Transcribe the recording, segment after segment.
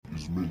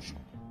mentioned.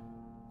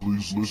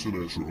 Please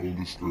listen at your own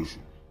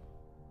discretion.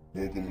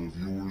 Welcome to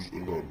Viewers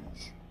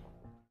Anonymous.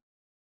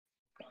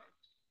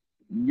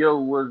 Yo,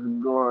 what's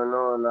going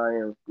on? I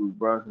am Stu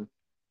Bronson.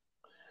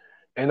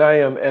 And I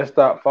am S.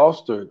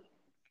 Foster.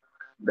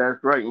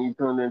 That's right, you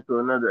tuned into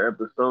another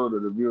episode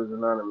of the Viewers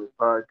Anonymous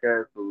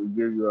podcast where we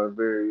give you our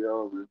very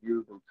own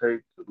reviews and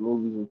takes of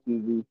movies and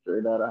TV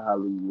straight out of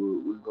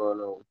Hollywood. What's going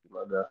on with you,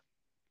 my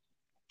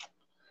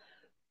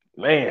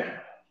Man,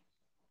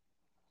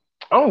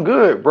 I'm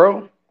good,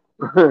 bro.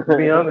 To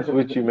be guy? honest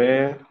with you,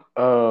 man.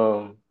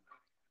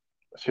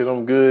 Shit,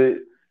 I'm good.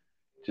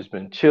 Just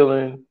been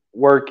chilling,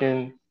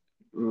 working.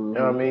 You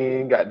know what I hmm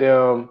mean?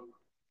 Goddamn,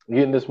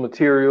 getting this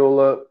material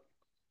up.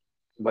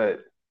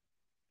 But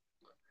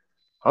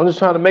I'm just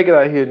trying to make it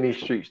out here in these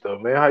streets, though,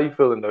 man. How you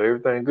feeling, though?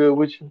 Everything good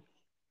with you?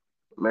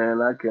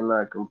 Man, I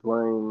cannot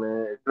complain,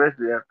 man.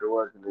 Especially after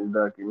watching this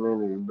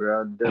documentary,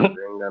 bro. I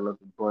definitely ain't got no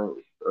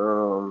complaints.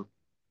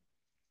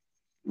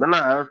 But nah,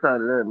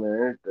 outside of that,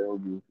 man,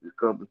 everything is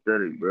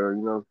copacetic, bro. You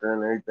know what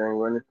I'm saying? Everything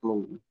running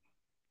smoothly.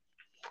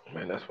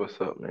 Man, that's what's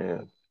up,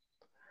 man.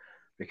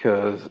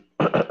 Because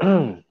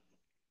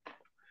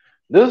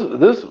this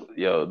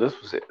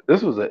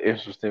was an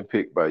interesting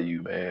pick by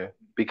you, man.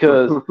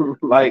 Because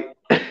like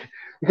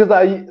because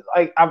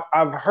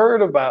I've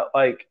heard about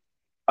like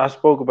I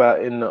spoke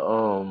about in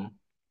the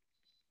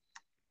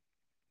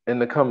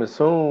coming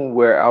soon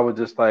where I was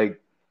just like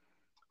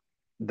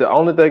the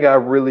only thing I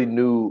really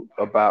knew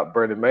about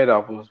Bernie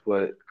Madoff was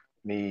what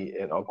me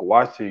and Uncle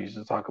Washington used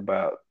to talk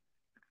about,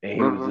 and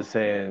he was hmm just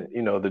saying,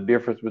 the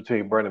difference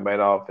between Bernie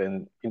Madoff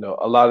and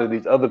a lot of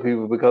these other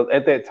people because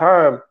at that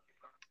time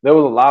there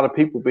was a lot of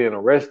people being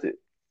arrested,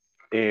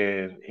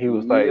 and he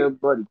was Yeah,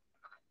 like, buddy.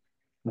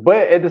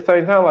 but at the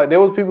same time, like there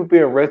was people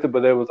being arrested,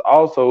 but there was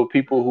also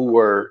people who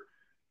were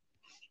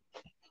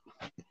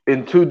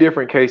in two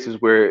different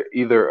cases where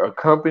either a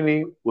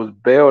company was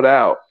bailed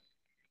out,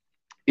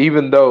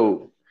 even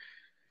though,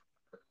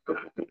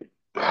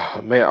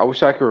 man, I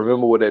wish I could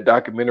remember what that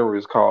documentary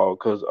is called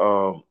because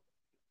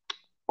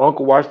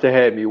Uncle Washington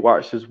had me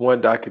watch this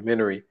one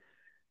documentary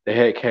that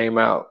had came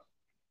out.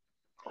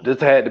 This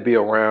had to be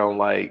around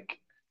like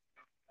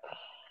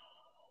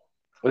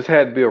this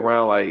had to be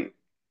around like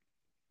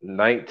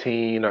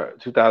 19 or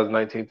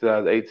 2019,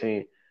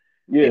 2018,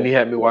 Yeah. and he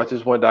had me watch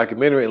this one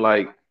documentary. And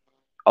like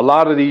a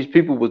lot of these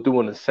people was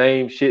doing the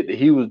same shit that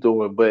he was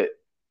doing, but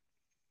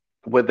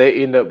what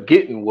they end up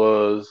getting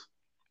was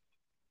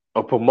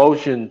a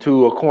promotion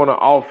to a corner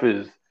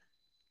office.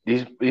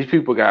 These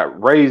people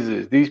got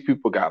raises. These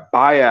people got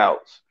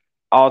buyouts,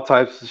 all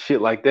types of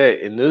shit like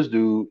that. And this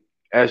dude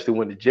actually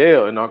went to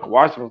jail. And Uncle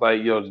Washington was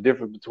like, the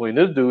difference between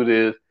this dude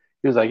is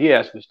he was like, he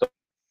actually stole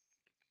people.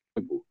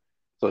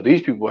 So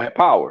these people had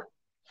power.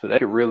 So they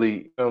could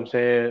really, what I'm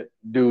saying,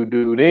 do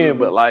then. hmm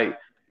But like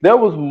there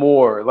was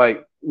more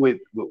like with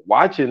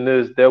watching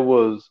this, there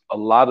was a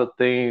lot of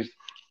things.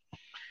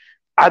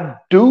 I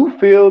do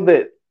feel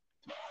that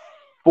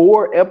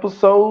 4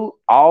 episodes,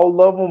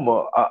 all of them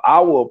are an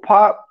hour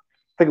pop.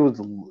 I think it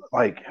was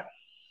like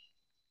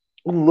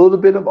a little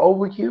bit of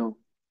overkill.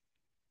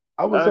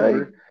 I would I agree.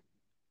 say.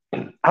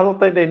 I don't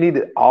think they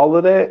needed all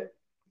of that,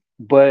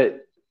 but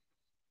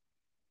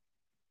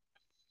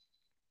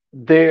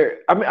there.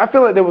 I mean, I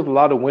feel like there was a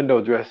lot of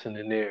window dressing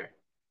in there.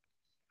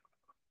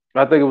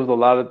 I think it was a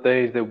lot of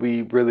things that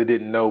we really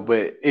didn't know,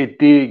 but it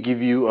did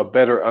give you a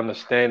better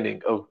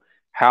understanding of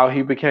how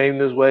he became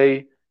this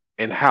way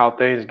and how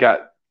things got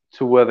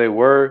to where they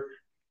were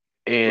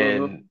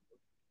hmm and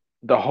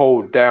the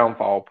whole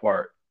downfall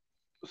part.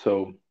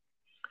 So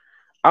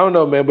I don't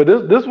know, man, but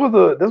this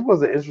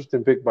was an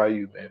interesting pick by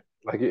you, man.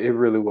 Like it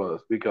really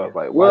was because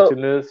like Well,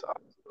 watching this,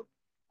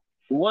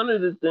 one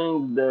of the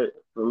things that,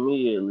 for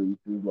me at least,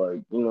 is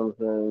like, you know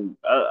what I'm saying?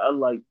 I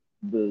like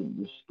the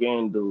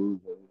scandals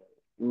and,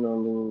 you know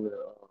what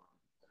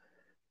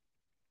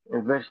I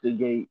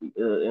mean?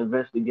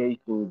 Investigations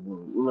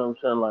and, you know what I'm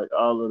saying? Like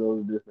all of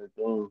those different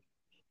things.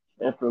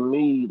 And for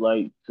me,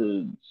 like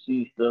to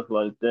see stuff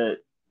like that,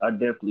 I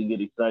definitely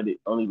get excited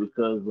only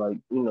because, like,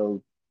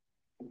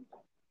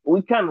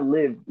 we kind of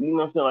live, you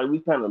know what I'm saying? Like we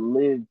kind of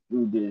lived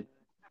through this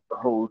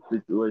whole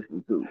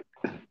situation too.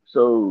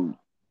 So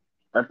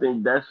I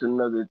think that's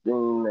another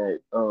thing that,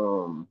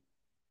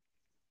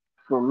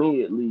 for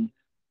me at least,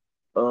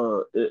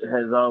 it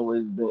has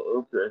always been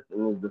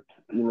interesting is the,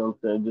 you know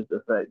what I'm saying, just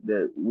the fact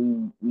that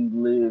we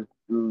lived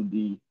through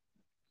the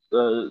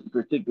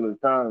particular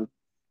times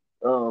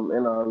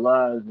in our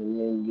lives and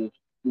then just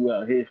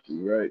throughout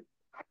history, right?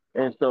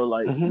 And so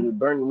like hmm with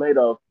Bernie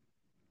Madoff,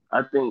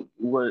 I think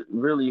what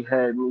really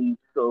had me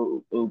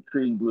so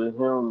intrigued with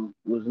him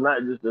was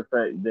not just the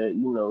fact that,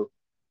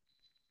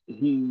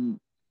 he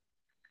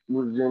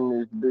was in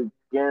this big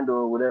scandal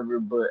or whatever,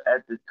 but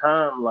at the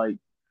time, like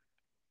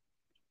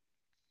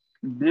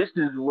this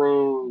is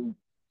when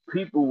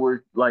people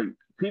were like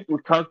people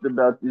talked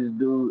about this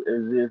dude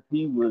as if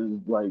he was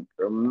like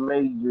a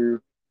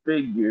major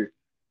figure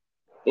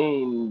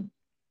in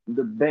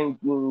the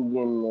banking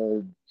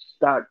and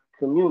stock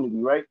community,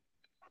 right?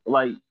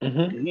 Like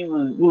Mm-hmm. he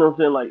was, you know what I'm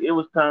saying? Like it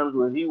was times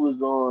where he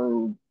was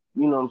on,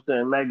 you know what I'm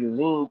saying,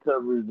 magazine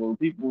covers and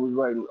people was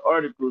writing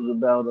articles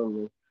about him.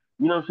 And,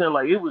 you know what I'm saying?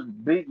 Like it was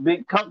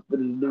big talk for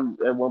this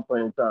dude at one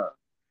point in time.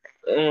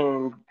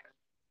 And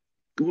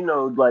you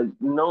know, like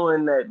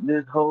knowing that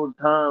this whole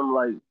time,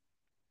 like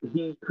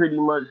he pretty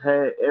much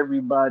had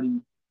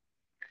everybody.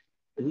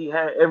 He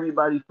had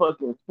everybody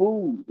fucking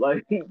fooled.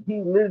 Like he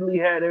literally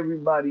had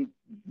everybody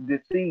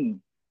deceived.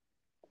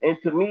 And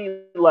to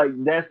me, like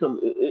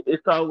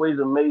it's always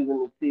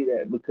amazing to see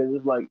that because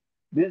it's like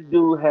this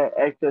dude had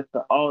access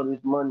to all this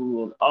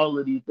money and all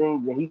of these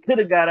things, and he could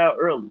have got out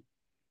early.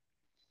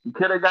 He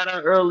could have got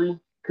out early,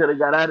 could have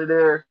got out of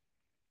there,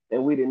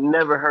 and we'd have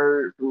never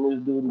heard from this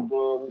dude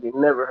again. We'd have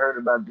never heard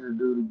about this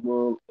dude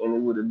again, and it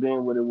would have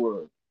been what it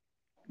was.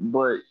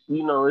 But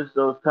you know, it's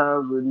those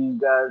times where these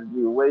guys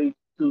get way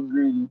too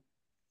greedy,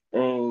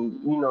 and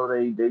you know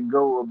they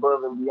go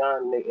above and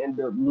beyond, and they end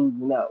up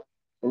losing out,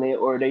 and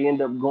they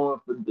end up going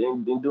for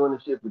and doing the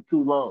shit for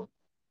too long.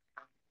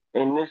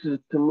 And this is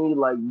to me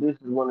like this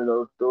is one of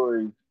those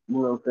stories, you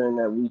know what I'm saying,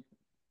 that we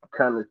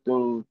kind of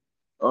seen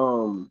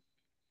um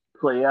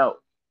play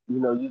out. You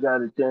know, you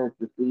got a chance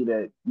to see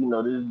that, you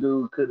know, this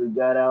dude could have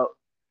got out.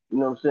 You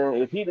know what I'm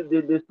saying? If he'd have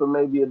did this for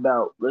maybe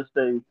about, let's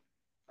say,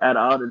 out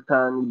of all the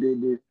time he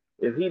did this,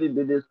 if he'd have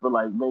did this for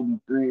like maybe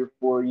 3 or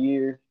 4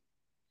 years,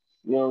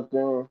 you know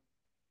what I'm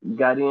saying?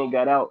 Got in,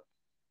 got out,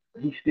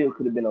 he still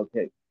could have been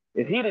okay.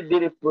 If he'd have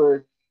did it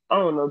for, I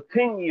don't know,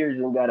 10 years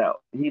and got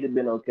out, he'd have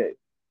been okay.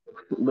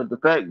 But the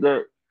fact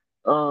that,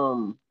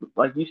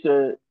 like you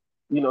said,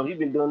 you know, he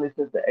been doing this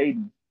since the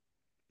 '80s.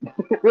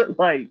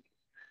 Like,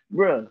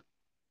 bruh,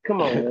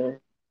 come on,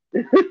 man.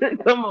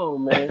 Come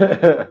on,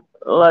 man.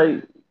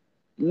 Like,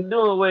 you're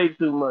doing way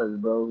too much,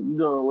 bro. You're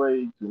doing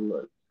way too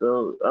much.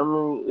 So, I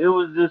mean, it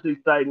was just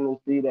exciting to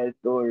see that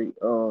story.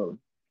 And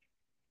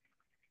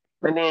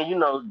then, you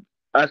know,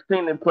 I've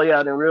seen it play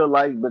out in real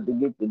life, but to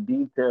get the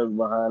details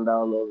behind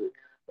all of it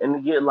and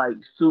to get like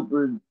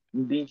super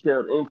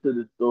detailed into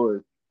the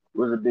story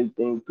was a big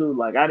thing too.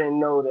 Like I didn't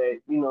know that,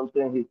 you know what I'm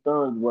saying, his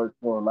sons worked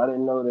for him. I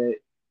didn't know that,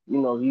 you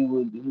know, he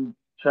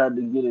tried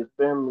to get his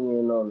family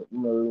in on it, you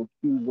know,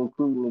 he was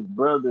including his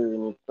brother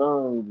and his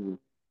sons and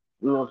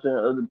you know what I'm saying,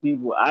 other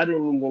people. I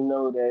didn't even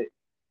know that,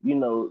 you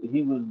know,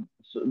 he was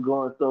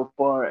going so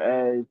far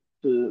as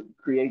to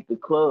create the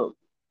club,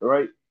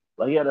 right?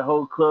 Like he had a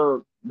whole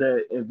club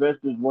that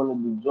investors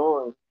wanted to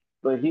join,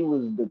 but he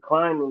was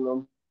declining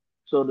them.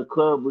 So the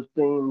club was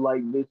seen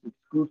like this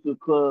exclusive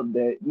club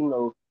that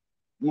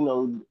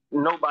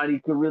nobody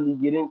could really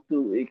get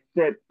into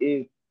except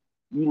if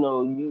you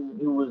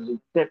was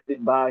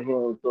accepted by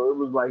him. So it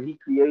was like he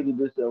created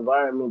this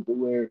environment to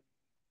where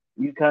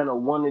you kind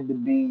of wanted to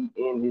be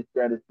in his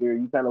stratosphere.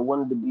 You kind of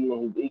wanted to be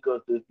in his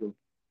ecosystem,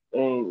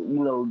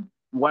 and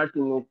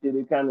watching this shit,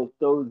 it kind of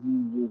shows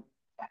you just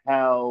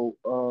how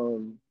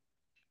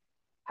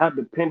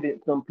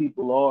dependent some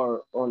people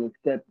are on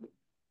acceptance.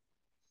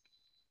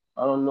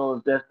 I don't know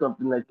if that's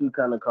something that you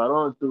kind of caught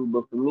on to,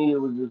 but for me,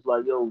 it was just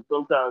like, yo,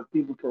 sometimes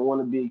people can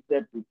want to be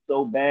accepted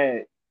so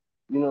bad,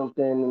 you know what I'm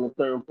saying, in a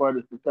certain part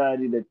of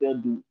society that they'll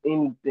do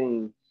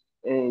anything,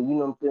 and you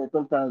know what I'm saying.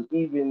 Sometimes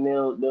even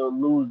they'll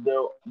lose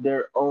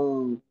their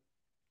own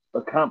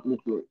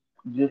accomplishments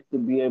just to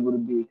be able to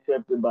be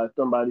accepted by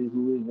somebody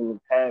who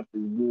isn't half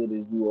as good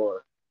as you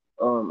are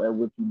at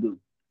what you do.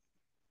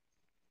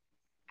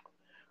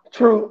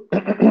 True.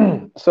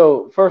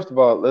 So first of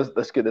all,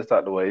 let's get this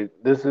out the way.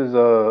 This is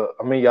I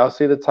mean y'all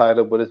see the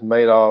title, but it's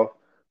Madoff,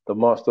 the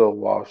Monster of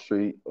Wall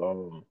Street.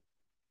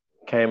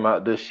 Came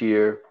out this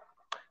year.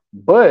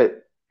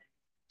 But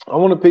I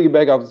want to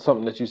piggyback off of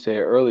something that you said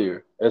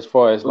earlier, as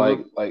far as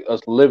Mm-hmm. like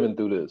us living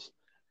through this.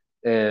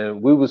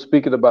 And we were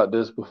speaking about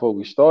this before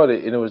we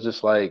started, and it was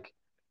just like,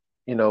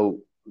 you know,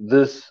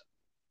 this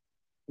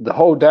the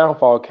whole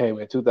downfall came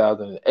in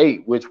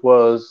 2008, which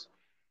was,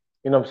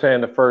 you know what I'm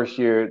saying, the first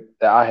year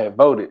that I had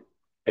voted.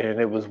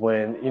 And it was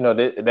when,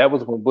 that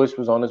was when Bush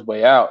was on his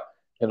way out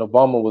and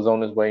Obama was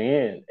on his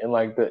way in. And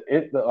like the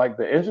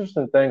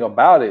interesting thing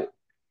about it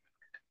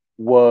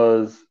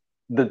was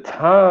the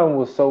time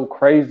was so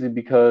crazy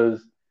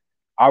because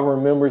I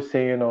remember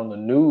seeing on the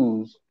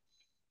news,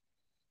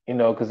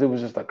 because it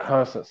was just a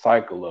constant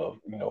cycle of,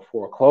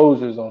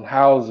 foreclosures on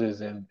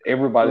houses and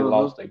everybody Mm-hmm.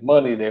 lost their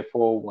money, their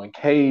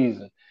 401ks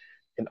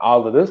and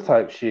all of this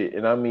type shit.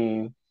 And I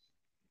mean,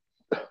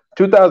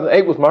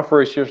 2008 was my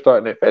first year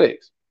starting at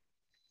FedEx.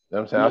 You know what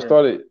I'm saying? I Yeah.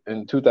 started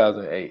in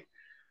 2008.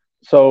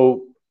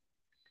 So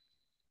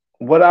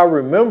what I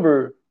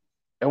remember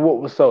and what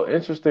was so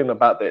interesting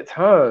about that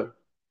time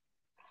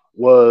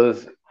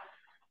was,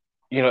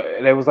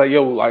 they was like,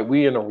 yo, like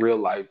we in a real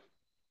life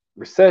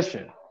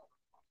recession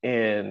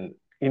and,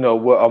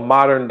 we're a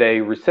modern day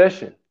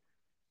recession.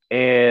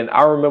 And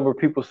I remember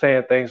people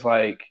saying things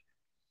like,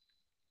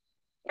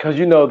 because,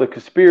 the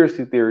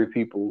conspiracy theory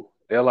people,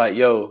 they're like,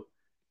 yo,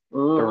 the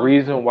Mm-hmm.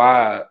 reason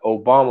why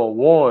Obama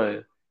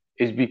won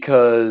is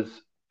because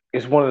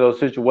it's one of those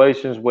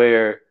situations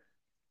where,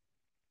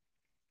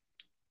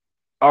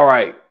 all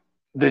right,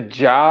 the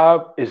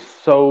job is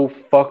so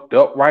fucked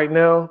up right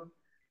now.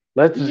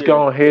 Let's just Yeah,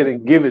 go ahead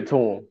and give it to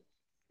them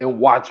and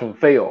watch them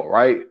fail,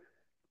 right?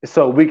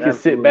 So we can sit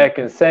absolutely. back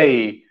and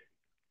say,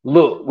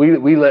 look,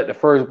 we let the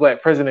first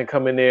black president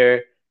come in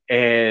there,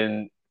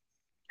 and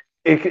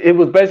it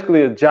was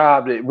basically a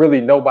job that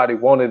really nobody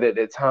wanted at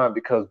that time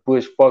because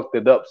Bush fucked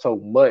it up so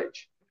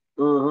much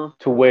Mhm.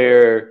 to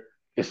where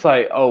it's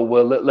like, oh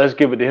well, let's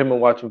give it to him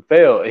and watch him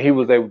fail, and he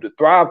was able to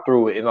thrive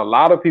through it. And a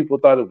lot of people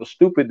thought it was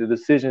stupid the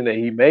decision that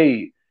he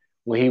made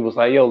when he was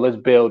like, yo, let's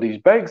bail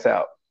these banks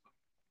out.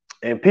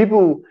 And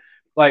people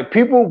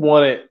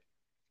wanted,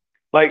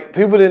 like,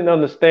 people didn't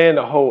understand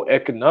the whole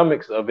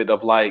economics of it,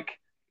 of like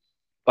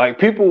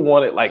people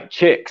wanted like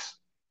checks,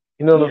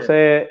 you know what I'm Yeah.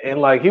 saying?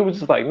 And like he was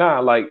just like,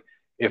 nah, like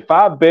if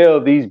I bail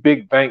these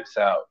big banks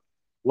out,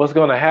 what's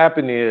gonna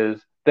happen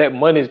is that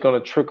money's gonna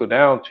trickle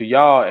down to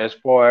y'all, as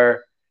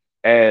far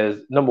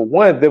as number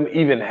one, them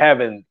even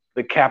having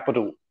the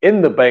capital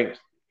in the banks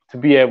to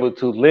be able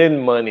to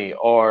lend money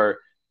or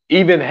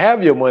even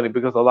have your money,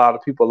 because a lot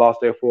of people lost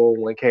their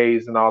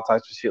 401ks and all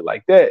types of shit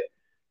like that.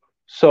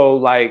 So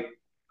like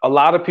a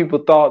lot of people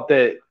thought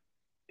that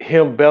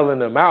him bailing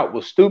them out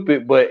was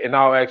stupid, but in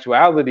all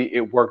actuality,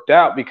 it worked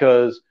out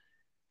because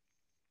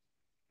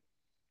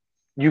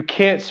you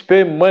can't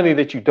spend money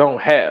that you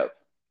don't have.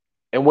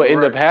 And what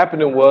ended Right. up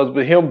happening was,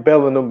 with him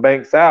bailing them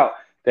banks out,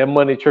 that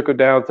money trickled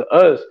down to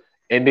us,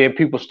 and then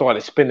people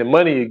started spending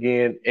money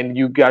again, and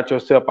you got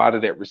yourself out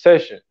of that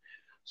recession.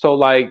 So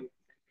like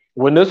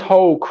when this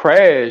whole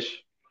crash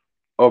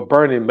of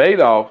Bernie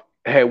Madoff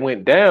had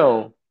went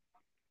down,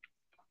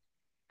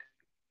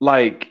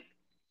 like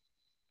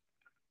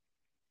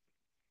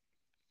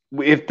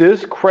if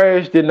this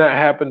crash did not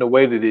happen the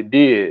way that it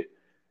did,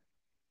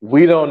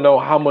 we don't know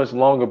how much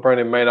longer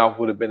Bernie Madoff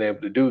would have been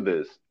able to do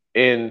this.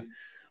 And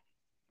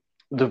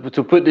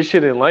to put this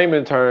shit in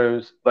layman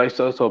terms, like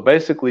so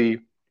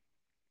basically,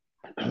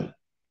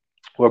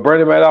 what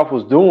Bernie Madoff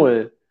was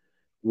doing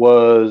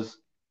was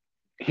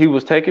he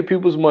was taking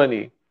people's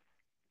money,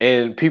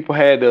 and people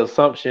had the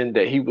assumption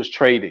that he was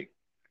trading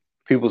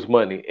people's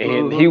money,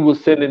 and he Mhm.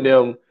 was sending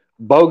them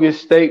bogus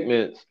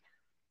statements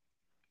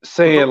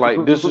saying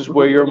like this is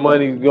where your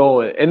money's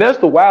going. And that's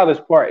the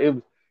wildest part.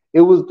 It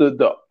was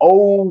the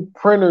old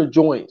printer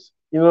joints,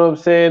 you know what I'm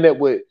saying, that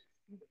would,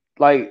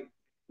 like,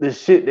 the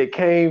shit that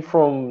came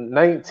from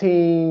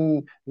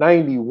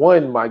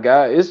 1991, my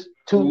guy. It's Yeah.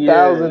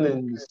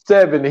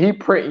 2007. He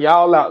print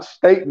y'all out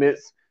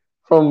statements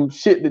from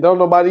shit that don't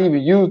nobody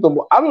even use them.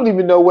 I don't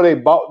even know where they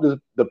bought the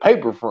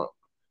paper from.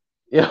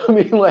 You know what I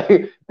mean? Like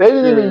they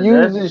didn't even Shit,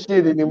 use this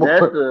shit that's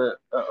anymore.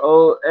 a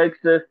old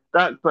excess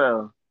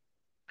stockpile.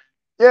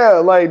 Yeah,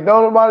 like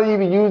don't nobody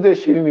even use that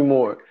shit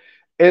anymore.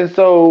 And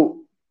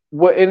so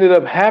what ended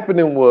up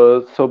happening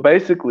was, so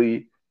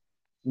basically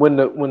when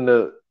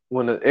the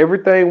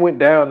everything went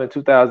down in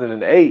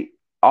 2008,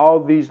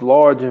 all these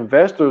large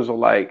investors are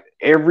like,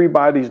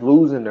 everybody's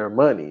losing their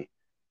money.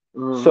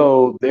 Mhm.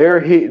 So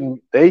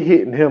they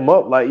hitting him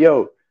up like,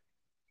 yo,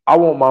 I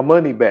want my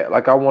money back.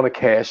 Like I want to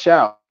cash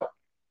out.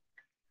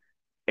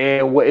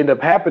 And what ended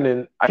up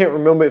happening, I can't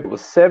remember if it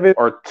was 7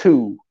 or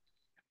 2,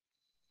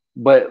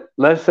 but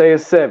let's say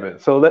it's 7.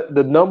 So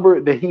the number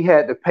that he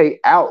had to pay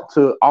out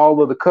to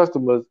all of the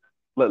customers,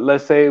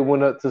 let's say it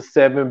went up to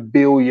 $7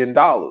 billion.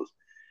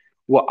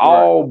 What Right.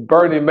 all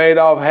Bernie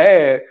Madoff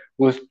had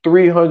was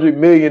 $300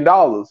 million.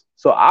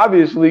 So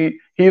obviously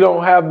he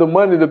don't have the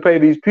money to pay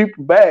these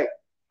people back,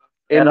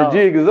 At and the all.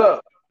 jig is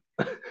up.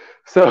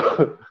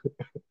 So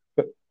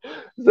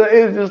so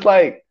it's just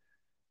like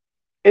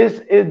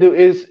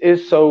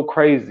it's so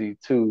crazy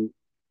to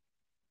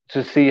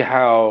see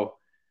how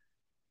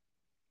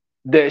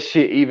that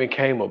shit even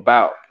came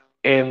about.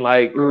 And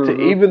like to Mhm.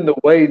 even the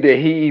way that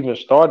he even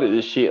started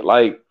this shit,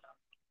 like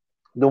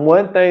the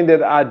one thing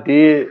that I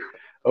did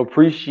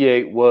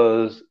appreciate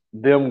was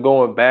them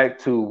going back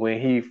to when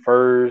he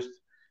first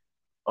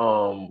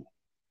um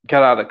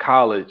got out of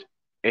college,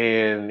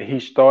 and he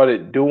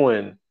started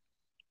doing,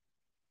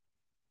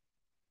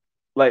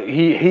 like,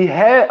 he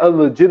had a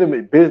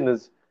legitimate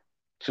business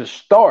to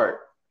start,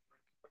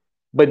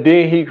 but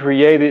then he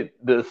created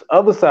this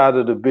other side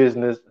of the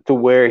business to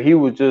where he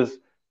was just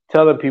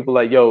telling people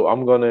like, yo,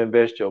 I'm gonna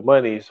invest your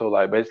money. So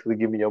like basically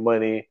give me your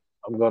money.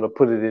 I'm gonna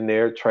put it in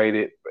there, trade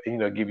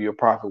it, give you a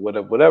profit,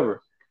 whatever,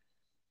 whatever.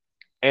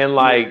 And Yeah.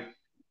 like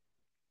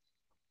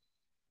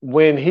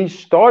when he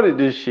started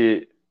this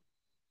shit,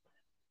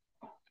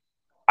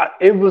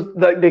 it was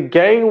like the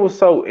game was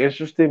so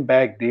interesting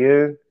back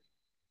then.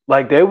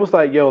 Like they was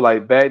like, yo,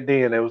 like back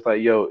then they was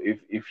like, yo,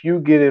 if you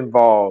get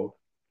involved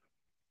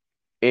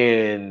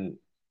in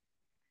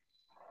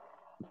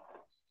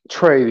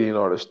trading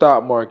or the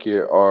stock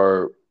market,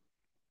 or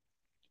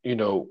you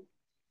know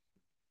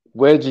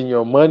wedging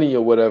your money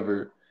or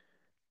whatever,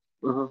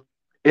 Mhm.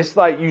 it's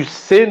like you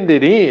send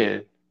it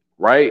in,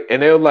 right?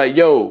 And they're like,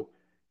 yo,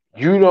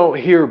 you don't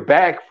hear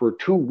back for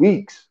 2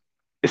 weeks.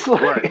 It's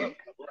Right. like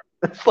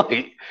it's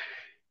like,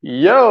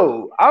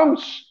 yo, I'm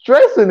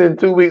stressing in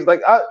 2 weeks.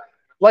 Like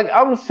like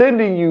I'm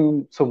sending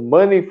you some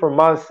money from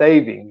my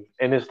savings,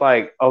 and it's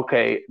like,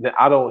 okay, then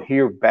I don't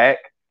hear back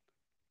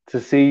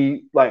to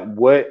see like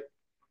what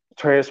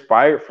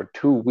transpired for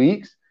 2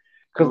 weeks.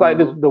 Cause like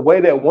Mm-hmm. the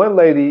way that one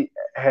lady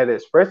had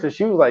expressed it,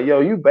 she was like,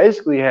 "Yo, you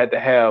basically had to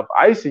have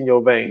ice in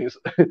your veins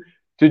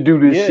to do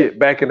this Yeah, shit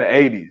back in the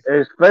 '80s."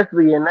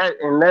 especially in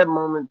that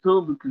moment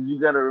too, because you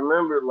got to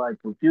remember,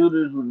 like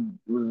computers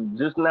was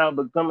just now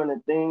becoming a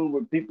thing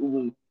where people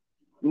was,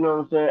 you know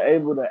what I'm saying,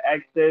 able to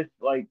access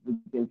like the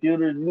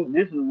computers.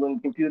 This is when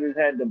computers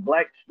had the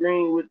black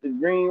screen with the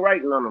green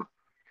writing on them.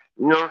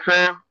 You know what I'm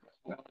saying?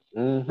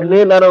 And Hmm.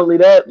 then not only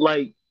that,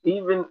 like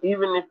even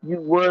if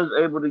you was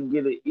able to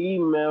get an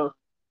email,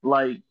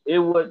 like it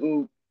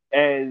wasn't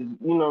as, you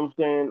know what I'm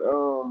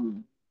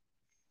saying,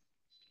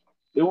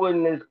 it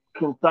wasn't as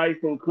concise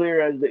and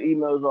clear as the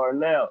emails are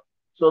now.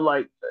 So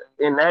like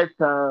in that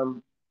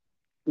time,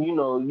 you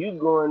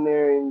go in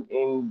there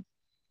and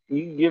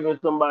you giving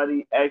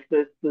somebody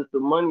access to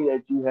some money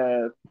that you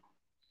have,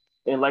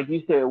 and like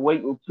you said,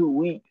 waiting 2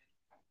 weeks,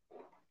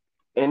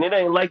 and it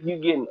ain't like you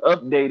getting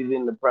updated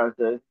in the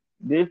process.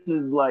 This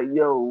is like,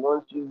 yo,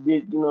 once you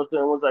get, you know what I'm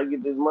saying, once I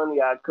get this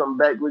money, I come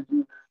back with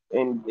you.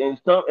 And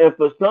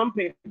for some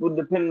people,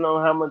 depending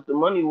on how much the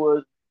money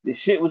was, the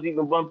shit was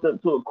even bumped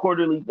up to a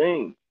quarterly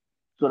thing.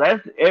 So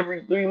that's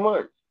every 3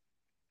 months.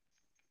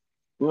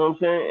 You know what I'm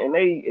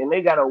saying? And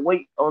they gotta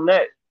wait on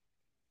that.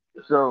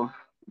 So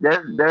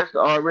that's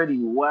already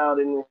wild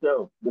in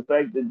itself. The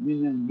fact that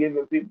you just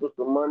giving people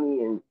some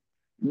money and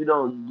you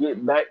don't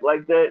get back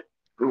like that.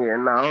 Yeah,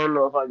 no, I don't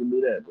know if I can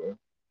do that, bro.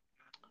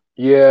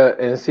 Yeah,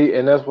 and see,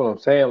 and that's what I'm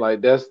saying.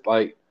 Like that's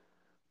like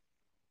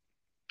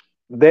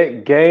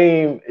that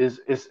game is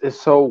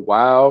so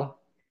wild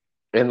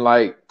and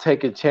like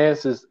taking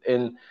chances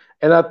and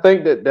I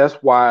think that that's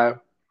why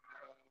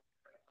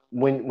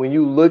when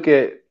you look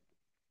at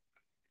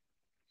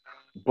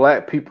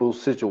black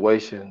people's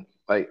situation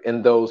like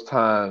in those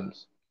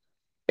times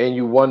and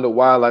you wonder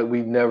why like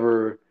we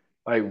never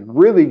like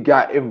really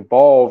got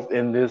involved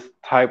in this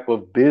type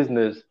of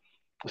business,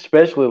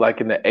 especially like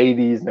in the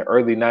 80s and the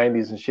early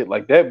 90s and shit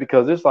like that,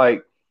 because it's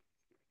like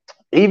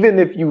even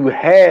if you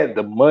had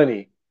the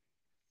money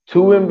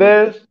to Hmm.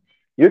 invest,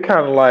 you're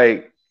kind of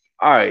like,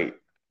 all right,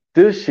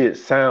 this shit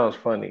sounds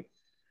funny.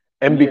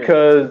 And Yeah,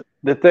 because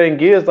the thing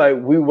is, like,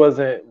 we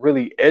wasn't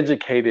really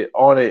educated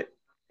on it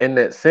in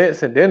that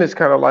sense. And then it's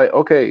kind of like,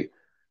 okay,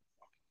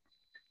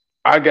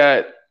 I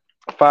got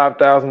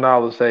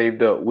 $5,000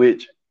 saved up,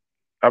 which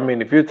I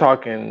mean, if you're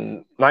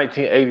talking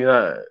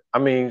 1989, I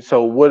mean,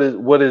 so what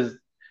is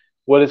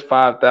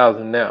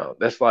 5,000 now?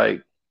 That's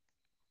like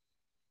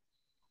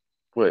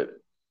what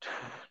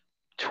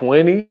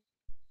 20,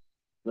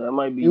 that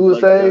might you be would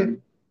like say? 30,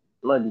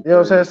 might be You know what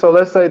I'm 30. saying? So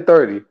let's say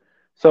 30.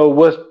 So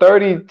what's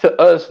 30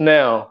 to us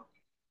now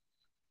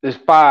is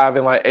five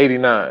in like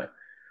 89.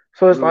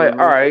 So it's like,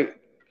 all Hmm. right,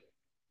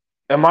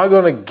 am I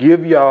gonna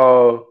give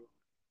y'all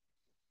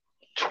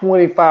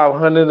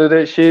 2,500 of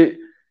that shit?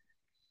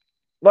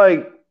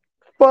 Like,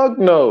 fuck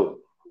no.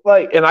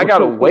 Like, and I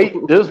gotta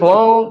wait this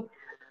long.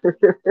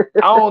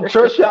 I don't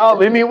trust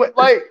y'all anyway.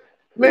 Like,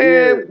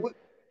 Yeah, man,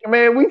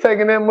 man, we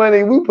taking that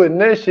money, we putting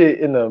that shit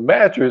in the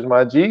mattress,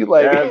 my G.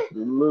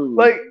 absolutely.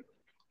 Like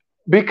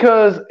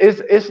because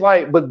it's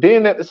like, but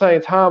then at the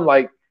same time,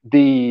 like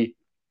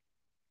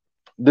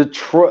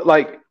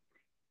like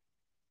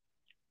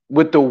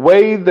with the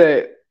way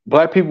that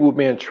black people were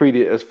being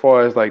treated as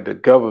far as like the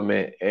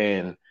government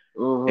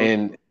Hmm.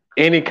 and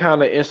any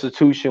kind of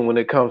institution when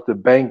it comes to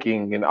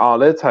banking and all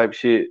that type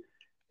shit,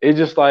 it's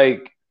just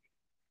like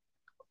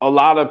a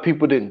lot of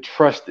people didn't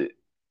trust it.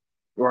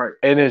 Right.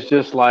 And it's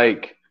just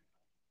like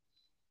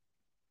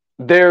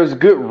there's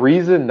good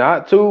reason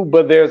not to,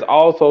 but there's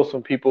also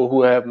some people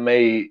who have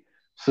made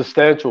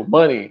substantial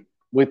money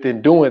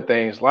within doing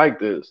things like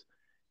this.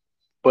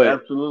 But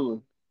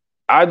Absolutely.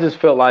 I just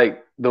felt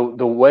like the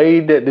way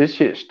that this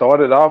shit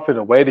started off and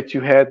the way that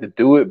you had to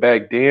do it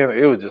back then,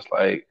 it was just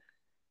like,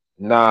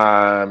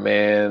 nah,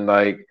 man.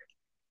 Like,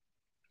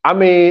 I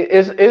mean,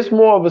 it's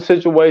more of a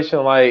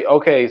situation like,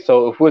 okay,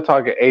 so if we're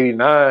talking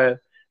 '89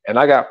 and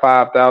I got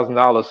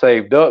 $5,000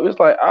 saved up, it's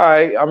like, all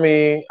right. I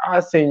mean, I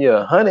send you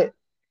 100,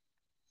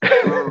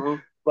 Hmm.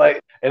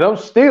 like, and I'm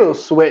still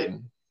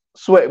sweating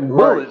Right.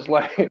 bullets.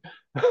 Like,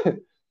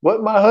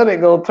 what my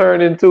 100 gonna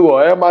turn into,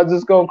 or am I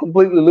just gonna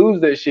completely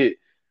lose that shit?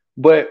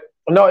 But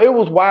no, it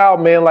was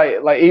wild, man.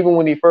 Like even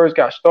when he first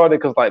got started,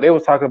 because like they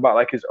was talking about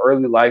like his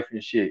early life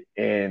and shit,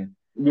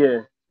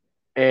 Yeah.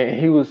 and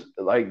he was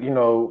like,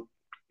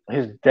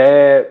 his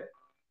dad,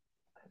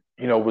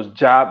 was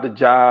job to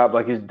job.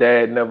 Like his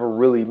dad never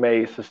really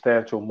made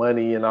substantial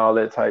money and all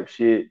that type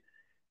shit.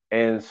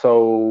 And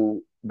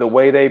so the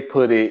way they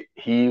put it,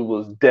 he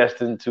was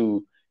destined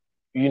to,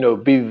 be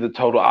the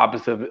total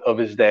opposite of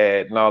his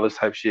dad and all this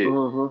type shit.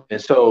 Hmm.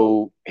 And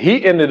so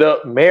he ended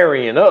up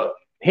marrying up.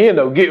 He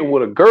ended up getting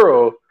with a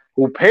girl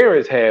who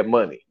parents had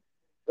money.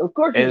 Of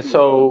course you And do.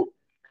 so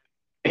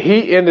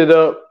he ended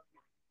up,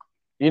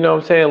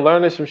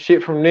 learning some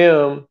shit from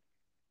them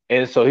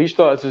And so he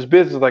starts his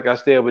business, like I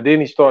said, but then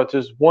he starts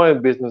this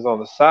one business on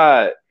the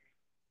side.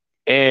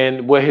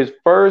 And where his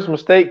first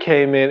mistake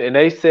came in, and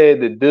they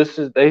said that this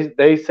is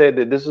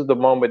the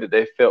moment that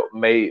they felt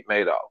made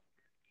off,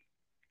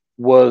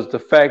 was the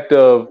fact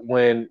of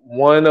when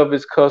one of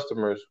his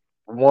customers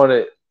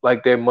wanted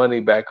like their money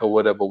back or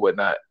whatever,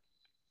 whatnot,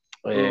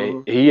 and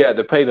Mm-hmm. he had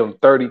to pay them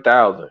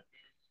 30,000,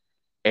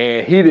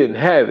 and he didn't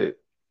have it.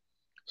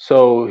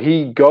 So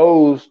he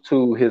goes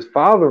to his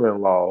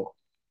father-in-law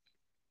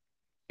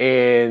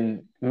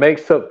and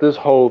makes up this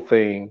whole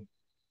thing,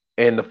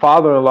 and the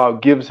father-in-law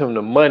gives him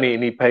the money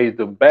and he pays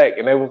them back.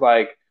 And it was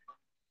like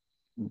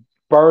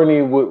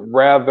Bernie would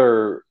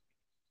rather,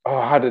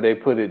 oh, how did they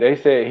put it? They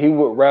said he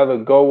would rather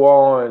go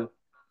on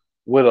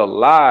with a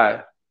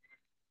lie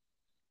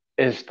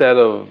instead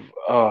of,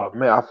 oh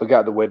man, I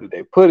forgot the way that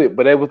they put it,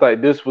 but it was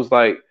like this was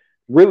like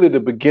really the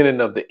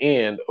beginning of the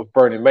end of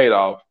Bernie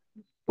Madoff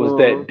was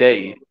Mm-hmm. that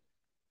day,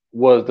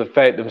 was the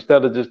fact that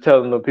instead of just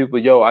telling the people,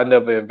 yo, I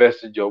never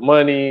invested your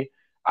money,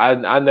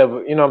 I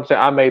never, you know what I'm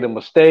saying, I made a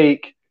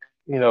mistake,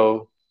 you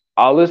know,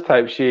 all this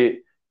type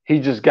shit, he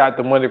just got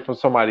the money from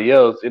somebody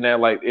else and that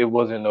like it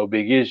wasn't no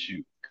big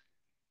issue.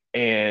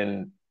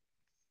 And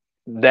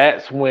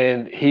that's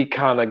when he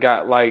kind of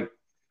got like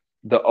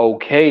the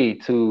okay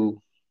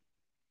to,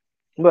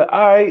 but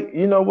all right,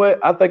 you know what?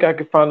 I think I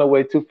could find a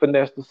way to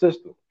finesse the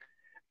system.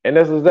 And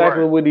that's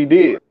exactly Right. what he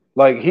did.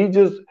 Like he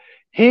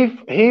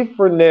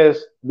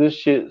finessed this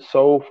shit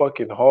so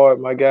fucking hard,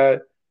 my guy.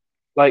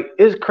 Like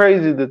it's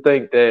crazy to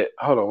think that,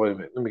 hold on, wait a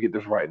minute, let me get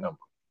this right number.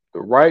 The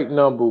right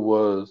number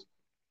was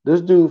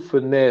this dude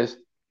finessed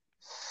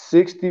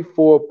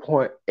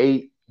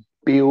 $64.8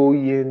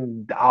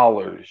 billion,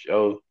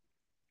 yo.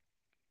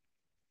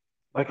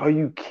 Like, are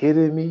you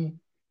kidding me?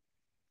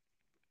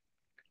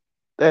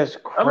 That's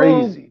I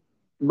mean, crazy.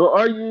 but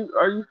are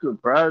you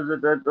surprised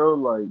at that though?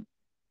 Like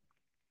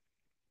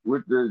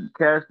with the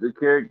cast of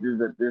characters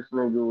that this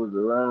nigga was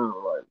around,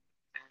 like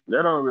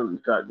that don't really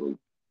shock me.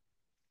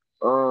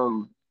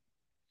 Um,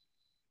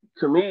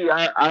 to me,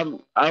 I'm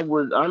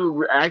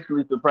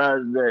actually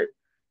surprised that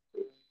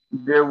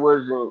there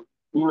wasn't,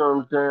 you know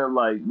what I'm saying,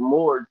 like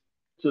more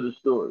to the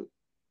story.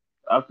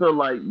 I feel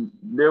like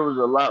there was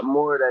a lot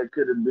more that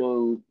could have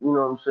been, you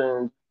know what I'm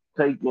saying,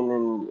 taken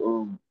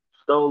and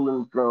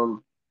stolen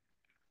from,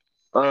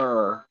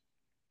 uh,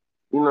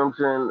 you know what I'm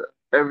saying,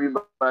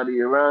 everybody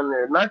around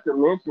there. Not to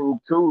mention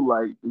too,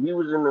 like he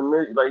was in the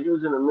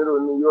middle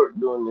of New York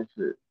doing this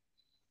shit.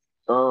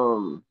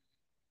 Um,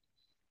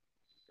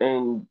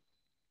 and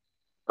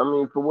I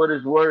mean, for what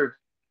it's worth,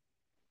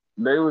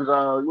 they was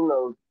all,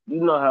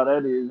 you know how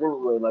that is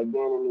anyway. Like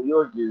being in New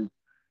York is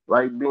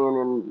like being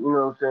in, you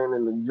know what I'm saying,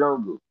 in the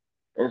jungle.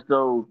 And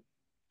so,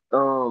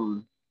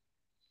 um,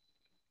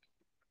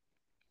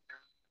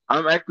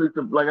 like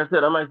I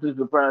said, I'm actually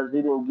surprised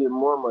he didn't get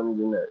more money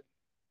than that.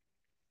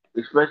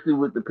 Especially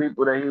with the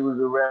people that he was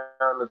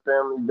around, the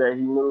families that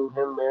he knew,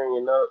 him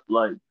marrying up.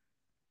 Like,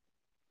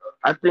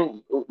 I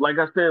think, like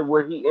I said,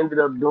 what he ended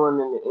up doing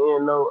in the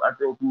end, though, I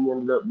think he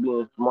ended up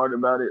being smart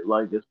about it.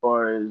 Like, as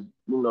far as,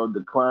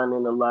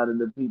 declining a lot of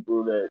the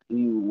people that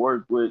he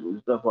worked with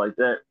and stuff like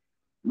that.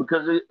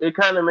 Because it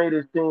kind of made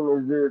it seem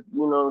as if,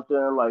 you know what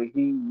I'm saying, like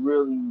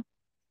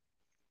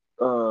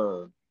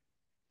uh,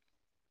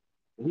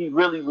 he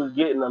really was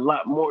getting a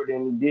lot more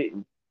than he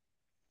didn't.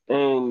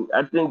 And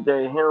I think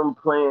that him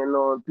playing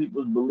on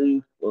people's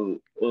beliefs and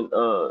you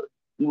know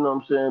what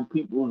I'm saying,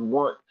 people's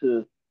want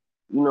to,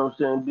 you know what I'm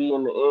saying, be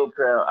in the in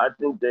crowd, I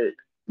think that,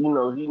 he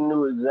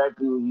knew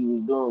exactly what he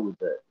was doing with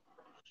that.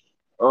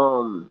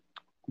 Um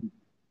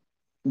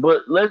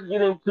but let's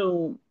get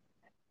into,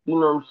 you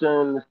know what I'm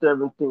saying, the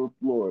 17th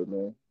floor,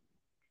 man.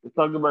 Let's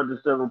talk about the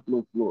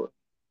 17th floor.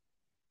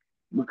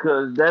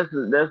 Because that's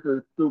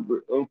a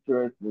super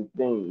interesting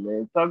thing,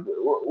 man.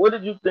 What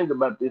did you think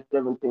about this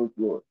 17th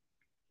floor?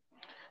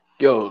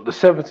 Yo, the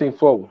 17th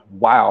floor was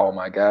wow,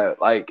 my God.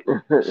 Like,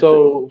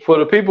 so for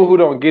the people who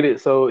don't get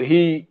it, so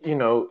he,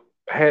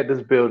 had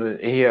this building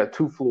and he had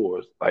two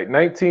floors. Like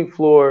 19th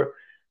floor,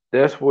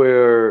 that's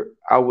where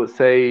I would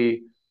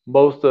say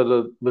most of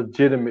the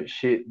legitimate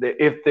shit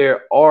that if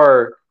there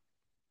are,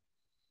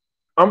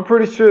 I'm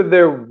pretty sure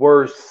there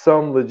were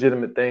some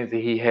legitimate things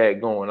that he had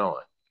going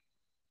on.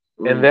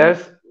 And Hmm.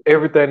 that's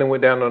everything that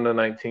went down on the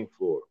 19th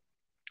floor.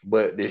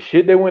 But the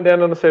shit that went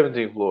down on the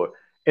 17th floor,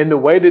 and the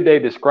way that they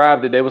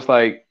described it, they was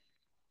like,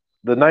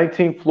 the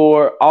 19th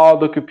floor, all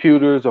the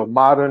computers are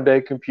modern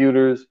day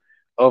computers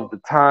of the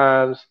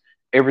times.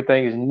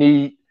 Everything is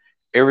neat.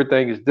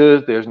 Everything is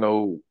this. There's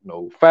no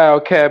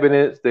file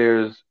cabinets.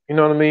 There's, you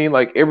know what I mean?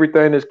 Like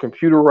everything is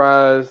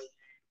computerized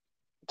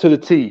to the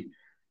T.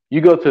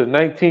 You go to the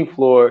 19th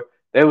floor.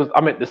 I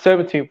mean the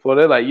 17th floor.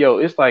 They're like, yo,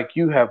 it's like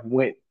you have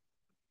went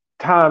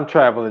time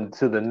traveling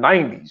to the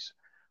 90s.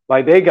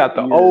 Like they got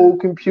the Yeah. old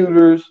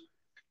computers,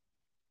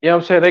 you know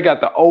what I'm saying? They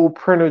got the old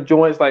printer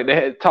joints. Like they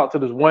had talked to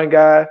this one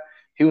guy.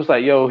 He was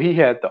like, "Yo, he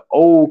had the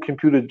old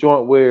computer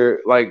joint where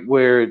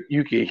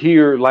you could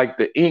hear like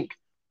the ink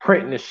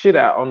printing the shit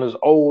out on this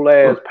old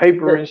ass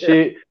paper and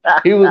shit."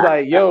 He was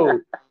like, "Yo."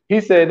 he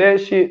said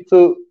that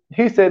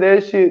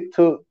shit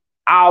took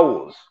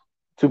hours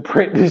to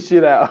print this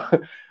shit out.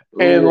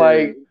 And Yeah.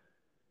 like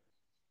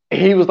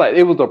he was like,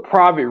 it was a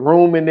private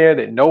room in there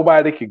that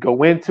nobody could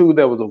go into.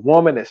 There was a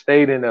woman that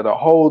stayed in there the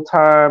whole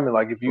time. And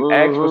like if you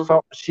asked for Mhm.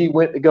 something, she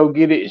went to go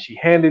get it and she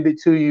handed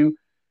it to you.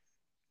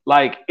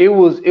 Like it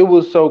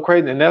was so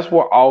crazy. And that's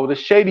where all the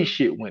shady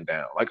shit went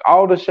down. Like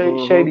all the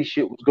Mhm. shady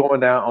shit was going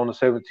down on the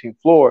 17th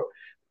floor.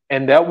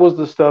 And that was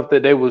the stuff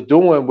that they was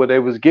doing where they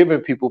was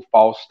giving people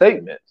false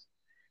statements.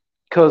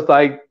 Cause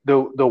like the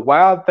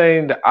wild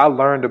thing that I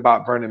learned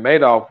about Bernie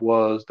Madoff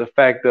was the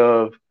fact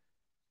of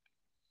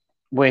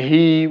when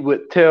he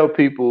would tell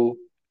people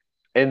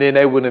and then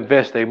they would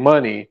invest their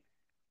money.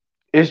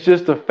 It's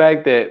just the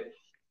fact that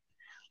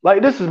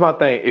like this is my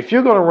thing. If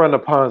you're gonna run a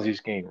Ponzi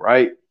scheme,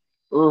 right?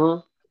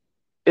 Mhm.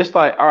 It's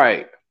like, all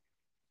right,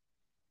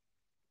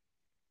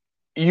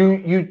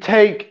 you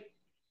take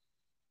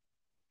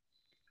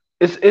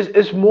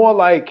it's more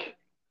like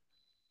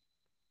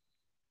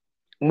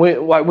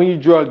when you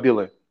drug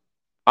dealing.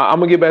 I'm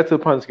gonna get back to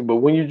the Ponzi scheme, but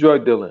when you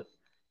drug dealing,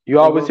 you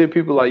always Mhm. hear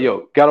people like,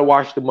 yo, gotta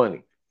wash the money.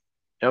 You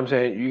know what I'm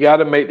saying? You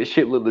gotta make the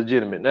shit look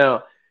legitimate.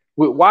 Now,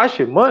 with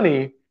washing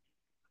money,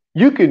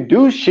 you can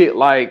do shit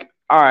like,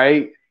 all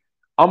right,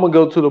 I'm gonna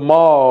go to the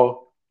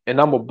mall and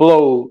I'm gonna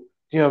blow,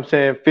 you know what I'm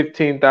saying,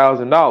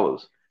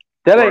 $15,000.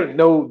 That Right. ain't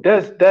no,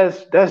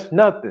 that's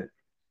nothing.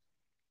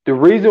 The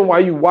reason why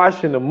you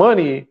washing the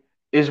money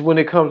is when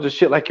it comes to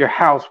shit like your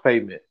house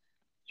payment,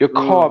 your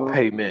car Mhm.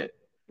 payment.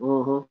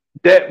 Mhm.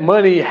 That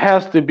money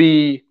has to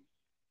be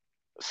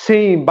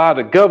seen by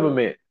the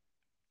government.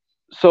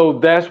 So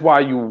that's why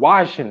you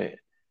washing it.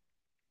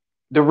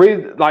 The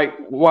reason, like,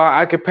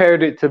 why I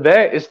compared it to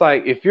that, it's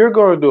like if you're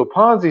going to do a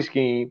Ponzi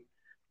scheme,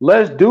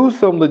 let's do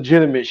some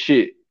legitimate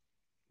shit.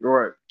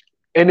 Right.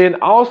 And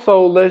then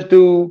also let's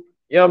do,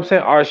 you know what I'm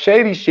saying, our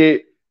shady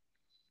shit.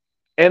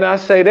 And I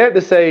say that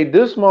to say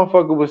this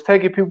motherfucker was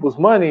taking people's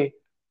money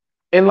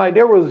and like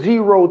there were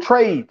zero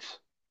trades.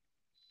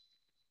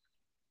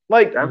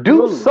 Like do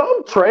Absolutely.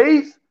 some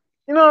trades.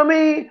 You know what I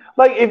mean?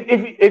 Like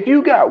if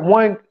you got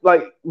one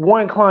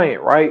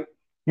client, right?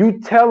 You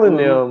telling Mhm.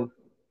 them,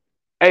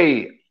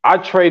 hey, I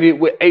traded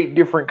with 8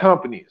 different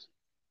companies,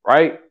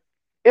 right?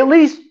 At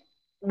least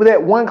with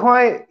that one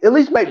client, at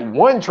least make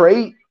one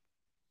trade.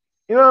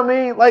 You know what I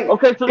mean? Like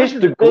Okay, so this it's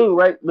is the the thing,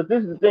 right? But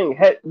this is the thing.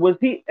 Was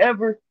he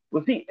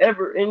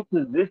ever in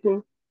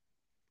position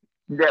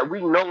that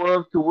we know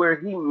of to where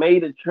he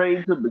made a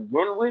trade to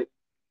begin with?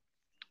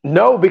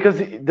 no, because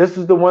this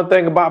is the one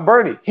thing about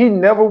Bernie. He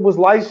never was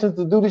licensed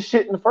to do the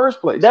shit in the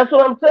first place. That's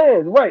what I'm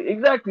saying. Right,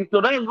 exactly.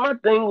 So that was my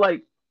thing.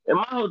 Like, and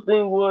my whole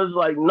thing was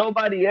like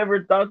nobody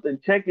ever thought to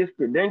check his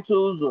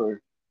credentials or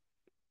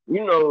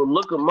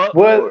look him up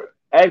Well, or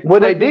ask well,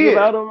 they questions did.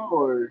 about him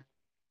or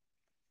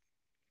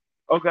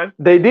okay.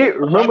 They did. I,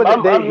 Remember that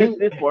I, I they missed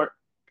this part.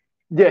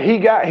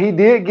 he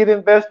did get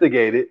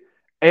investigated.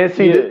 And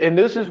see, Yeah. and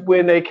this is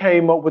when they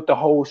came up with the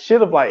whole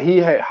shit of like he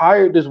had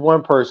hired this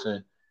one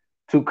person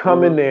to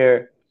come in Mhm.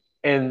 there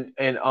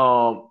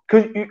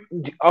cause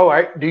all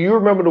right, do you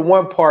remember the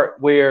one part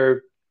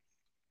where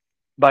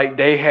like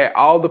they had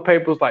all the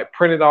papers like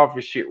printed off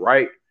and shit,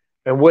 right?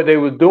 And what they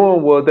was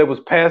doing was they was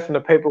passing the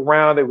paper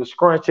around, they was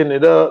scrunching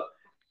it up,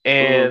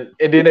 Mhm.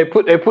 and then they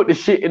put the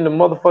shit in the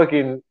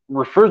motherfucking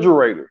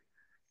refrigerator,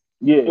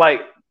 Yeah.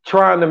 like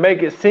trying to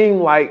make it seem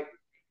like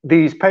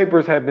these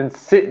papers have been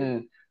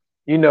sitting,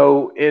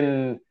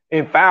 in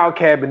file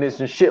cabinets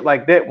and shit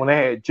like that when they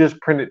had just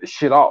printed the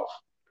shit off.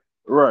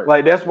 Right.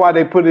 Like that's why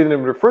they put it in the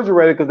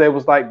refrigerator because they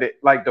was like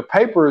the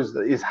paper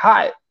is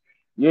hot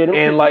Yeah. Them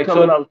and shits was like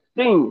coming so out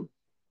steaming.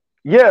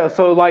 yeah,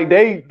 so like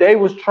they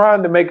was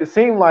trying to make it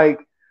seem like,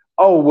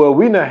 oh well,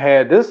 we done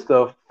had this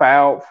stuff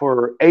filed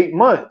for 8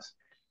 months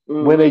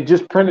when they Mhm.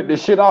 just printed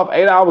this shit off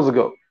 8 hours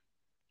ago.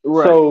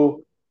 Right.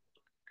 So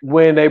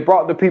when they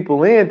brought the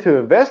people in to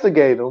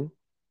investigate them,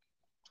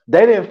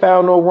 they didn't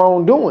found no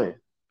wrongdoing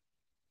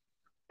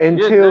Yeah,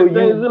 'cause until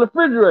everything's in you. the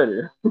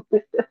refrigerator.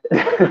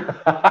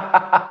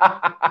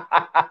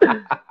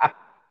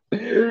 These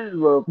But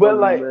motherfuckers,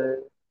 like,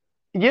 man.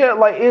 yeah,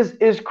 like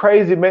it's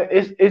crazy, man.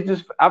 It's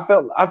just I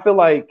feel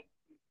like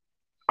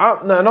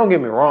no, don't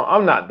get me wrong.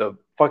 I'm not the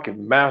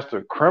fucking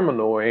master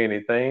criminal or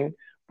anything,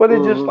 but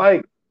it just Mhm.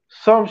 like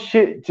some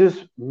shit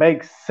just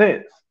makes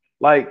sense.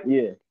 Like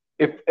Yeah.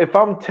 if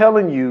I'm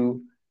telling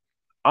you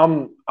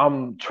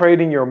I'm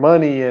trading your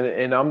money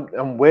and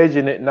I'm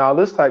wedging it and all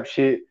this type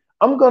shit,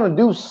 I'm gonna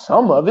do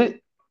some of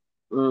it.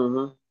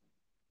 Mhm.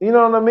 You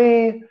know what I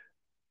mean?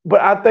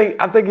 But I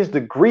think it's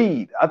the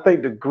greed. I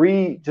think the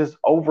greed just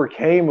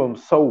overcame him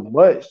so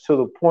much to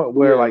the point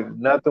where Yeah. like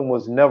nothing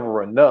was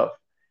never enough.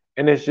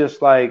 And it's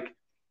just like,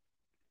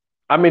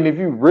 I mean, if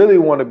you really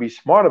want to be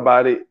smart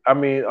about it, I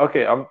mean,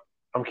 okay, I'm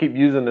keep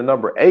using the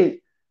number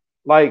 8.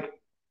 Like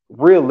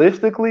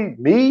realistically,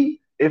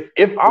 me, if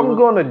I'm Mhm.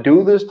 gonna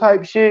do this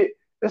type shit,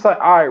 it's like,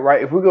 all right,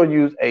 right, if we're gonna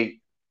use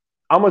 8,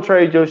 I'm gonna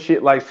trade your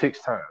shit like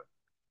 6 times.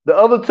 The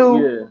other two,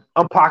 Yeah.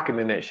 I'm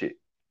pocketing that shit.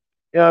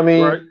 You know what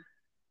I Right. mean?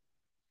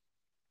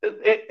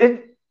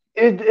 It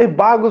it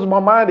boggles my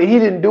mind that he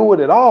didn't do it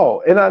at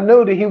all. And I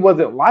know that he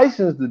wasn't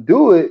licensed to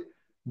do it,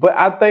 but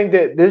I think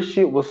that this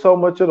shit was so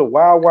much of the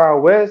wild,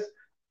 wild west.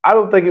 I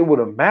don't think it would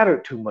have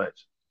mattered too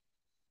much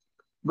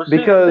But see,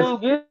 the because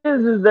thing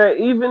is that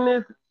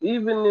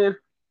even if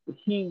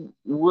he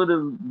would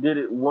have did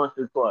it once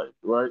or twice,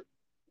 right?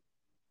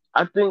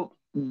 I think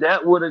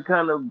that would have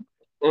kind of,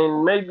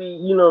 and maybe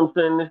what I'm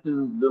saying, this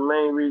is the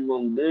main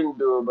reason he didn't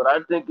do it. But I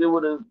think it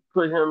would have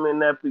put him in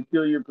that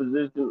peculiar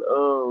position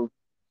of,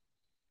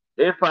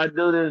 if I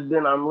do this,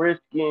 then I'm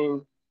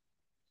risking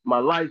my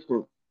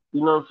license.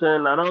 You know what I'm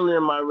saying? Not only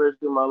am I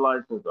risking my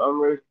license, I'm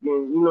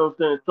risking, what I'm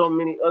saying, so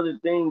many other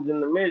things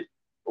in the midst,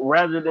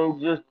 rather than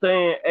just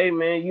saying, hey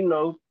man,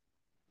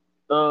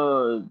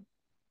 uh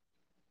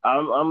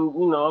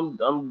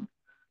I'm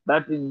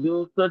about to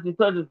do such and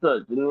such and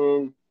such, and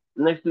then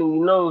next thing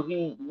you know,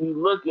 you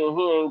looking,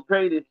 he ain't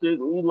traded shit,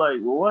 and you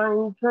like, well, why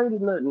ain't he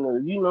traded nothing? Or,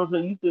 what I'm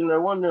saying, you sitting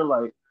there wondering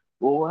like,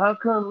 well, how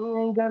come he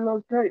ain't got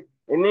no trade?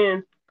 And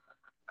then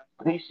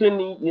he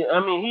shouldn't. I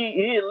mean,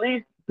 he at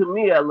least, to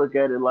me, I look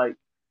at it like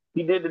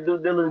he did the due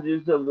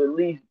diligence of at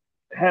least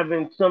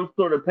having some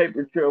sort of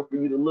paper trail for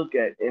you to look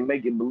at and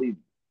make it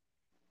believable.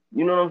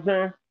 You know what I'm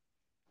saying?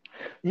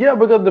 yeah,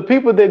 because the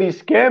people that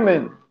he's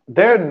scamming,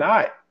 they're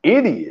not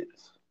idiots.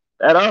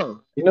 At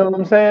all. You know what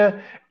I'm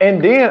saying?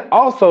 And then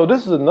also,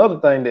 this is another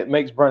thing that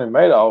makes Bernie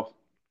Madoff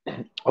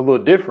a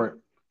little different.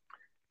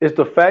 It's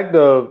the fact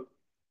of,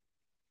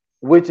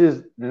 which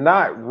is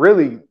not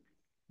really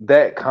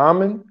that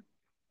common.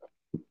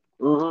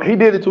 He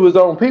did it to his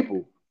own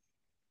people.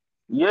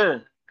 Yeah.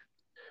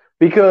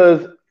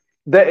 Because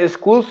that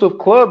exclusive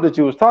club that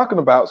you was talking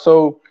about,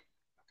 so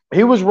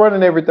he was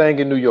running everything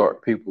in New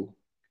York, people.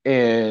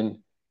 And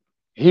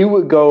he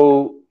would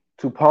go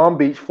to Palm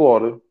Beach,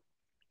 Florida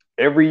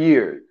every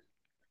year.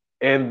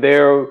 And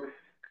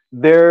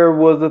there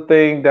was a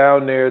thing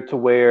down there to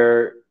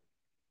where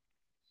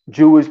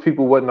Jewish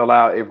people wasn't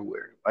allowed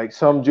everywhere. Like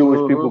some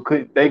Jewish people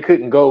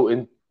couldn't go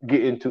and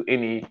get into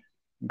any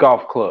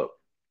golf club,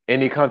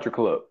 any country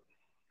club.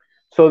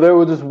 So there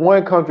was this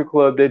one country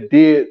club that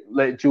did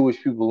let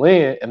Jewish people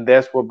in, and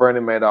that's where Bernie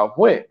Madoff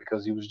went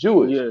because he was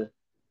Jewish. Yeah.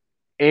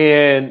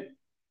 And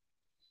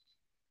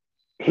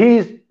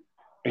he's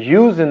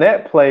using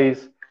that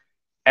place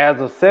as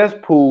a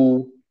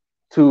cesspool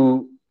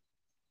to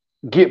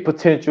get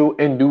potential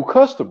and new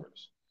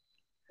customers.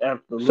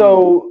 Absolutely.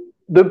 So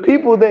the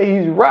people that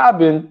he's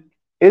robbing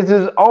is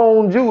his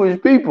own Jewish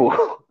people.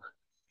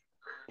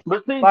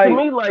 But see, to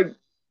me,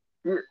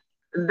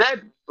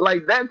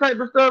 that type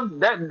of stuff,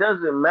 that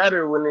doesn't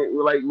matter when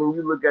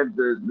you look at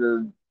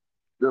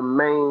the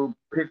main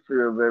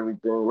picture of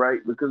everything, right?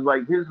 Because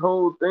like his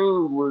whole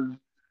thing was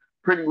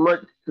pretty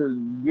much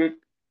to get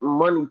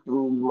money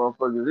from these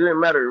motherfuckers. It didn't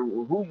matter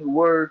who you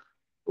were,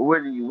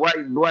 whether you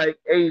white, black,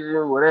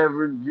 Asian,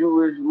 whatever,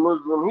 Jewish,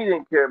 Muslim. He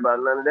didn't care about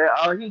none of that.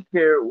 All he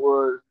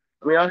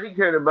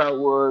cared about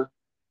was,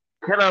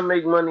 can I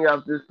make money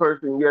off this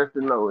person? Yes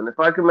or no. And if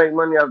I can make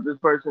money off this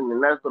person,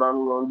 then that's what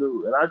I'm gonna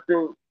do. And I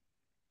think,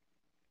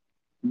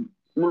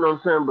 what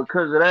I'm saying,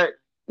 because of that,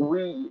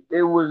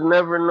 it was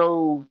never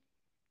no,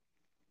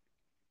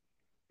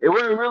 it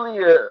wasn't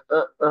really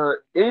a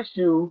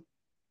issue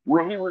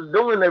when he was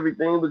doing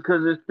everything,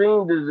 because it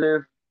seemed as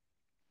if,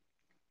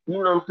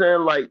 what I'm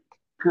saying, like,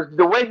 because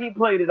the way he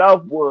played it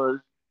off was,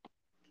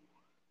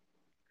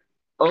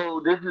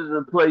 oh, this is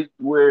a place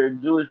where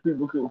Jewish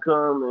people can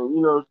come and,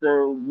 what I'm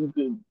saying, you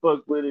can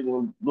fuck with it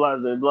and blah,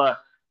 blah, blah.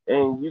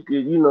 And you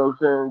could, what I'm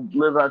saying,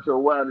 live out your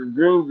wildest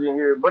dreams in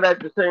here. But at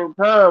the same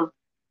time,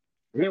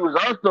 he was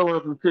also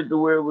on some shit to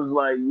where it was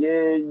like,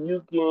 yeah,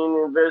 you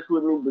can invest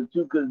with me, but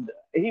you could.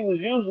 He was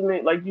using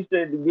it, like you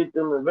said, to get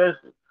them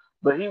investors.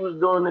 But he was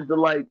doing it to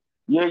like,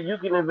 yeah, you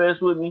can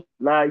invest with me.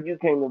 Nah, you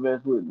can't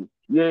invest with me.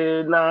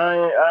 Yeah,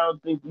 nah, I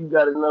don't think you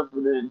got enough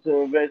of it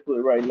to invest with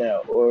right now.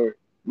 Or,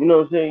 what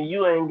I'm saying, you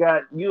don't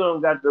got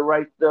the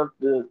right stuff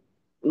to,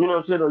 what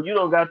I'm saying, or you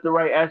don't got the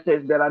right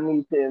assets that I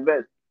need to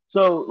invest.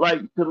 So, like,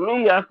 to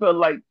me, I felt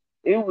like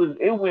it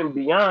went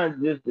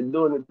beyond just the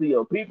doing it to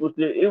your people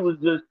shit. It was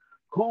just,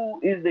 who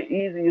is the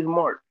easiest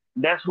mark?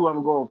 That's who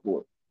I'm going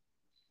for.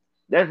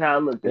 That's how I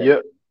looked at it.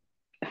 Yep.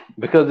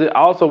 Because it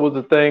also was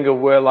a thing of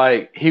where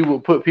like he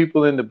would put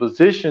people in the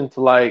position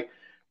to like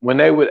when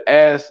they would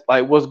ask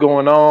like what's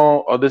going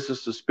on or this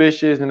is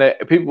suspicious and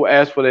that people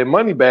ask for their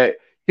money back,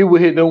 he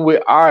would hit them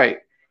with, all right,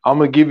 I'm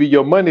gonna give you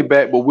your money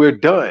back, but we're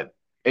done.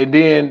 And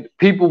then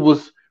people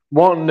was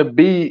wanting to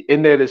be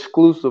in that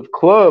exclusive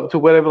club to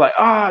whatever,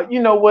 like,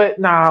 you know what?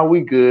 Nah,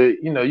 we good.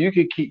 You know, you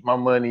can keep my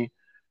money,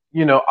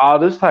 all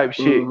this type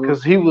shit.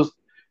 Cause he was,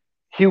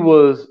 you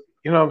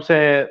know what I'm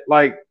saying?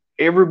 Like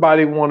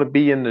everybody want to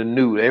be in the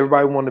nude.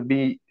 Everybody want to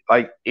be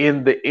like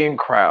in the in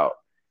crowd.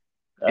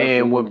 Absolutely.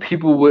 And when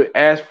people would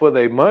ask for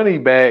their money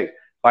back,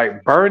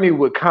 like Bernie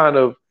would kind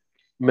of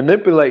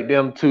manipulate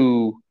them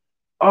to,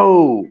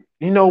 oh,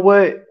 you know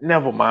what?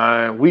 Never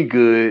mind. We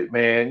good,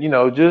 man.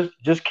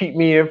 Just keep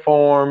me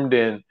informed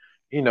and,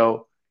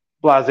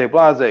 blase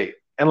blase.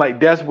 And like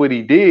that's what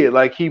he did.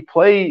 Like he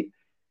played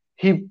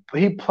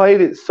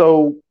it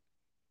so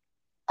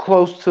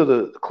close to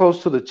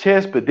the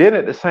chest, but then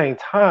at the same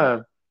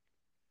time,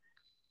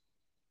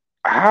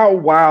 how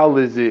wild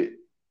is it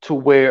to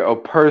where a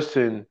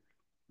person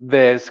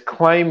that's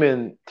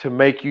claiming to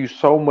make you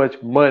so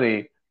much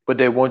money, but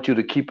they want you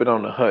to keep it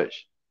on the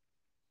hush,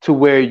 to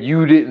where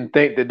you didn't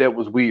think that that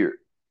was weird.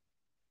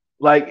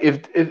 Like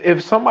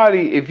if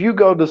somebody, if you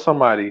go to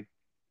somebody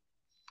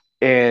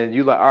and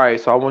you like, all right,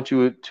 so I want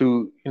you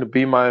to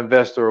be my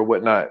investor or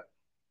whatnot,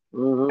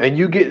 Mm-hmm. and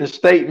you getting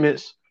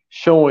statements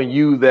showing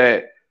you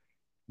that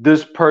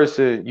this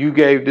person, you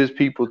gave this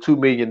people $2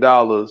 million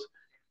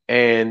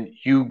and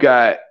you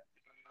got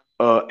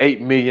 $8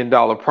 million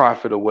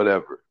profit or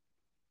whatever.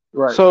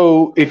 Right.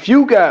 So if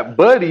you got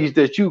buddies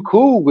that you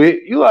cool with,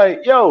 you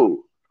like,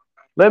 yo,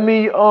 let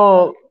me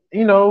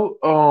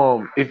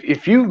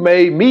if you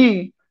made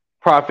me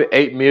profit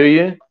 8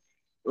 million,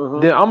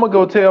 Mm-hmm. then I'm gonna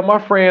go tell my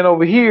friend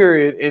over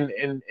here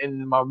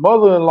and my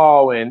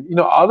mother-in-law and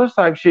all this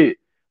type shit.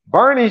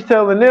 Bernie's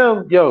telling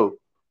them, yo,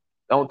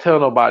 don't tell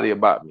nobody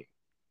about me.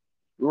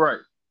 Right.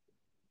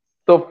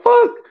 The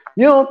fuck?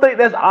 You don't think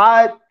that's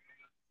odd?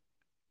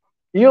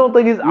 You don't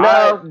think it's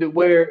Now, odd that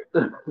where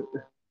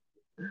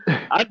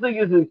I think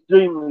it's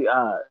extremely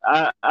odd.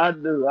 I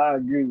do. I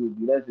agree with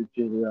you. That's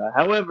extremely odd.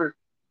 However,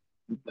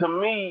 to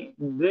me,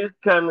 this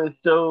kind of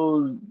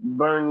shows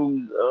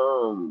Bernie's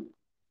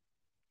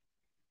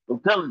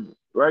intelligence,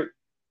 right?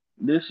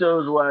 This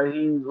shows why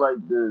he's like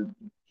the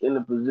in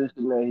the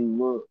position that he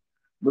was.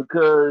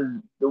 Because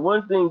the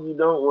one thing you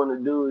don't want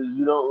to do is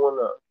you don't want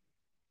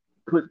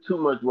to put too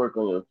much work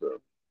on yourself.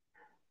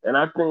 And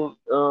I think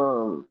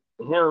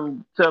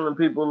him telling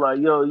people like,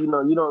 yo, you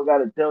don't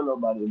gotta tell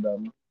nobody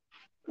about me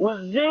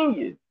was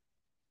genius.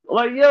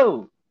 Like,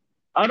 yo,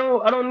 I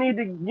don't need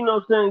to,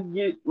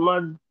 get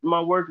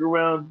my work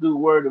around through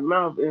word of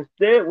mouth.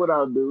 Instead, what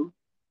I'll do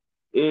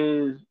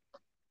is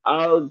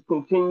I'll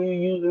continue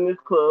using this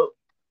club,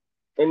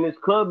 and this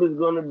club is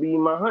gonna be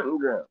my hunting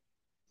ground.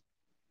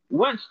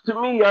 Which to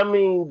me, I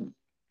mean,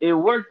 it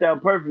worked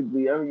out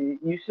perfectly. I mean,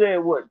 you said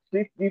what,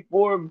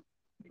 64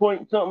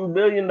 point something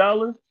 $billion?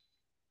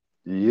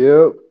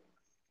 Yep.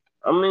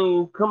 I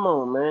mean, come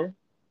on, man.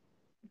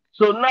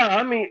 So no,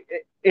 I mean,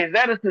 is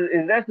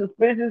that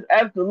suspicious?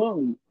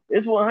 Absolutely,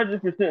 it's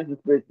 100%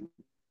 suspicious.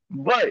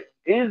 But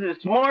is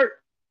it smart?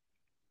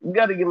 You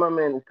got to give my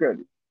man his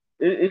credit.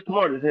 It's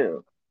smart as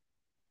hell.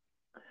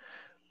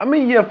 I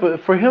mean, yeah,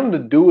 for him to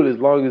do it as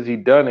long as he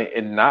done it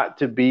and not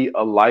to be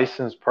a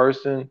licensed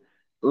person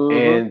Mm-hmm.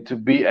 and to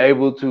be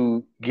able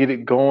to get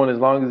it going as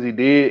long as he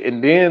did.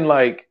 And then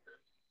like,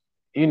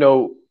 you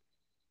know,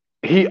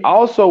 he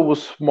also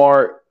was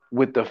smart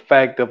with the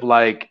fact of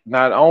like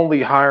not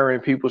only hiring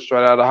people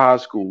straight out of high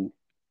school,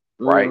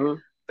 right? Mm-hmm.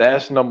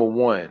 That's number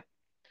one.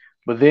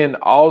 But then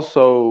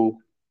also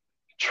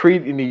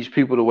treating these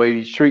people the way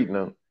he's treating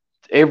them.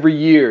 Every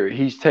year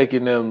he's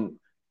taking them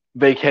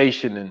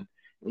vacationing.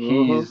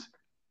 Mm-hmm. He's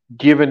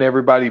giving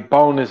everybody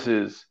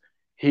bonuses.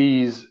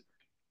 He's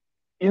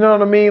you know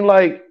what I mean?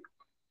 Like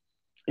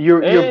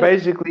you're And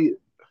basically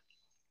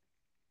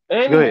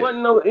and go he ahead.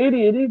 wasn't no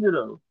idiot either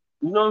though.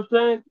 You know what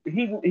I'm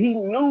saying? He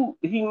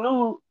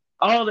knew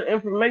all the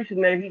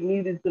information that he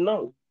needed to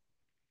know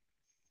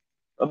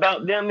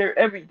about damn near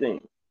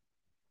everything.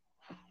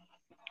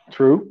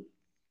 True.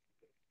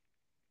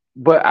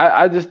 But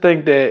I just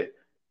think that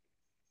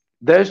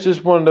that's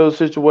just one of those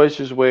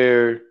situations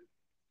where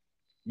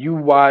you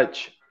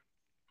watch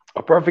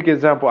a perfect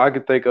example I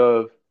could think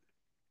of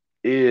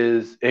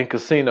is in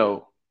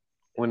Casino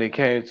when it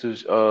came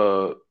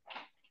to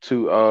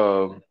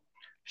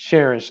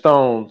Sharon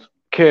Stone's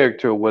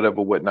character or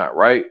whatever, whatnot,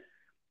 right?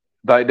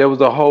 Like there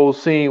was a whole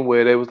scene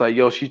where they was like,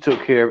 yo, she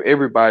took care of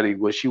everybody,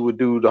 where she would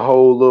do the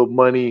whole little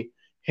money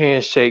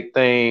handshake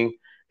thing,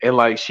 and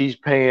like she's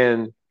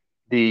paying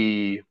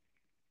the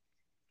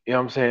you know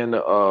what I'm saying,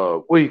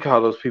 the what do you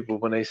call those people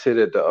when they sit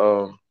at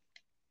the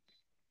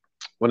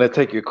when they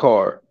take your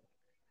car?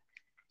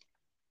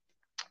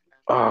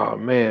 Oh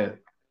man.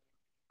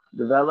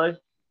 The valet.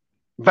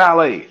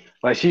 Valet.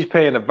 Like she's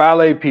paying the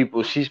valet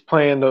people, she's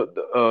paying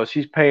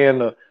she's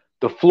paying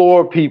the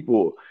floor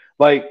people.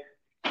 Like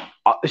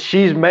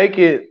she's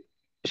making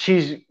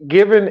she's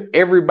giving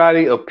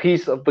everybody a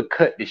piece of the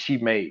cut that she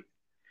made.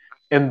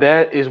 And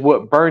that is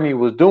what Bernie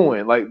was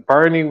doing. Like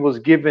Bernie was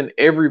giving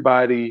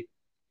everybody,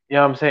 you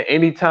know what I'm saying,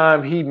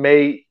 anytime he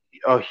made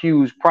a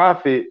huge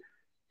profit,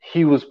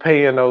 he was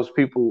paying those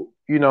people,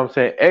 you know what I'm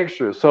saying,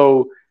 extra.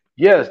 So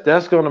yes,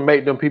 that's gonna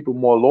make them people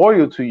more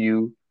loyal to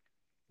you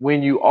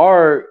when you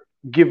are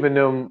giving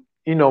them,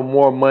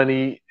 more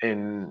money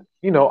and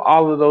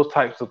all of those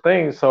types of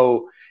things.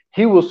 So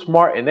he was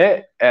smart in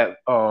that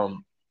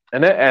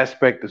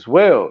aspect as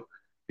well,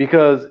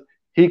 because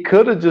he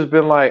could have just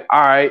been like,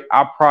 all right,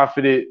 I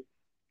profited,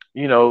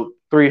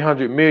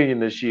 300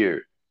 million this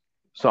year.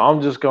 So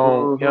I'm just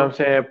going, Mm-hmm. what I'm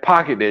saying,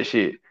 pocket that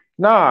shit.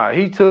 Nah,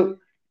 he took,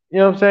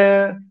 what I'm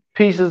saying,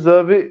 pieces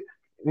of it.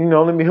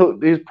 Let me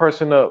hook this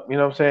person up. You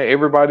know what I'm saying?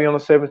 Everybody on the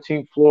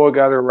 17th floor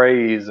got a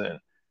raise and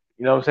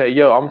what I'm saying,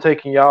 yo, I'm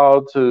taking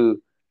y'all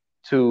to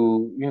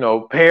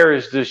to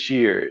Paris this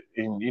year,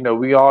 and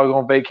we all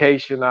on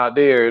vacation out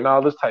there and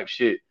all this type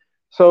shit.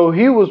 So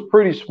he was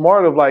pretty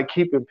smart of like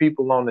keeping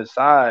people on his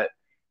side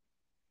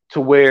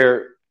to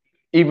where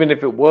even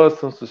if it was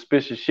some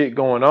suspicious shit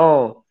going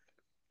on,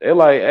 they're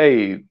like,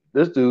 hey,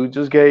 this dude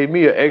just gave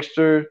me an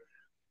extra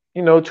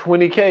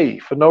 20K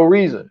for no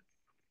reason.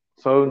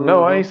 So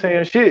no, I Mm-hmm. ain't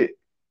saying shit.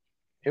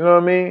 You know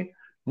what I mean?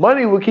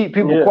 Money will keep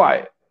people Yeah,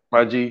 quiet,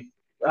 my G.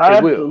 It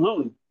will.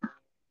 absolutely.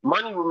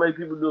 Money will make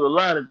people do a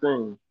lot of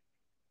things.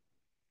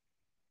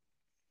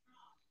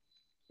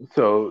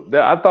 So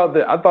I thought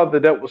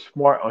that that was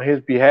smart on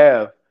his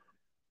behalf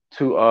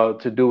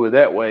to do it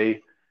that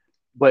way.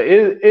 But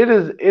it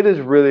is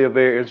really a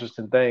very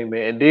interesting thing,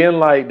 man. And then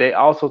like they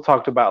also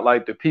talked about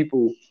like the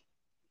people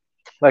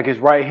like his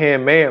right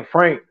hand man,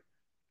 Frank.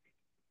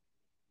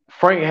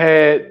 Frank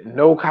had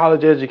no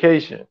college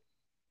education.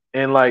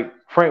 And like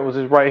Frank was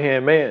his right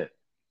hand man.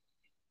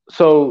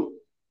 So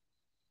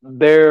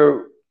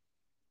there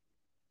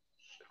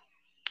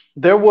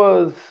there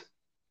was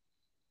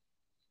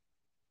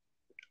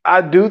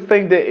I do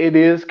think that it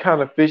is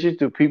kind of fishy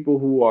to people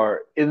who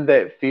are in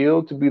that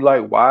field to be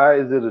like, why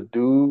is it a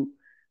dude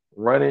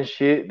running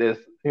shit that's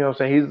what I'm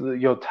saying,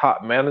 he's your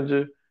top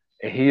manager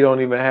and he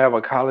don't even have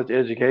a college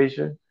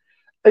education.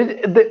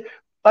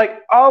 Like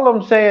all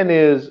I'm saying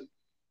is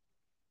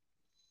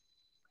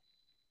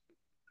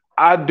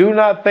I do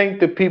not think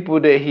the people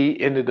that he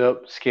ended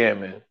up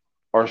scamming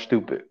are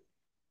stupid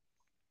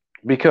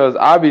because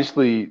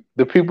obviously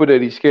the people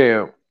that he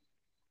scammed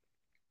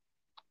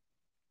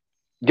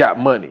got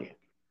money.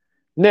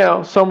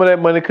 Now, some of that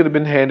money could have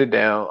been handed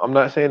down. I'm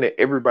not saying that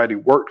everybody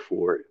worked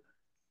for it,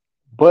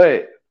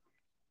 but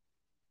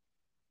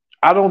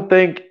I don't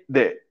think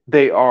that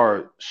they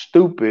are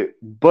stupid,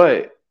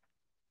 but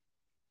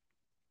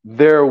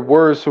there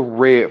were some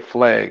red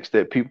flags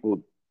that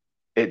people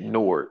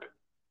ignored.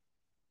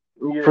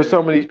 For Yeah.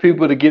 some of these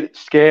people to get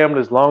scammed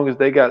as long as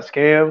they got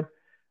scammed,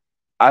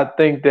 I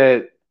think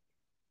that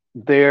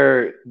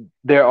there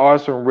there are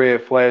some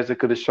red flags that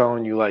could have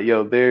shown you like,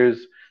 yo,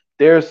 there's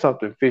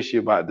something fishy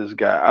about this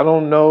guy. I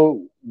don't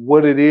know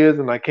what it is,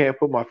 and I can't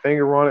put my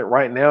finger on it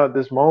right now at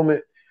this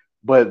moment,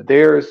 but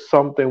there's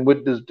something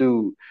with this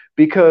dude.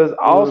 Because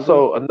Mm-hmm.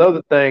 also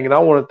another thing, and I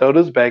want to throw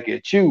this back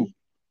at you,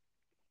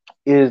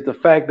 is the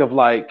fact of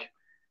like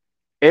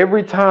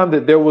every time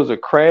that there was a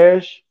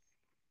crash,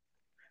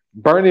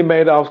 Bernie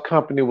Madoff's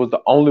company was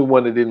the only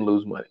one that didn't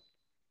lose money.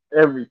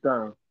 Every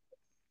time.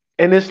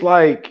 And it's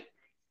like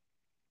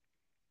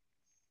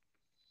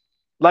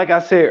I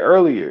said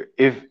earlier,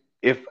 if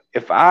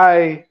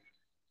I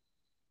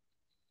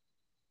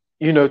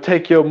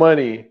take your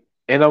money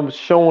and I'm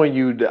showing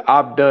you that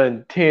I've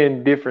done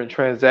 10 different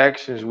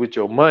transactions with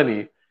your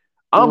money,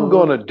 I'm Mm-hmm.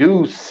 gonna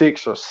do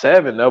six or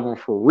seven of them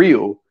for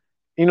real.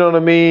 You know what I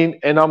mean?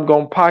 And I'm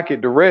gonna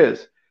pocket the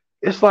rest.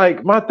 It's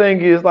like my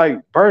thing is like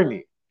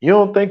Bernie. You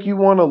don't think you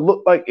want to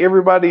look like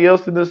everybody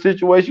else in this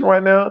situation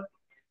right now?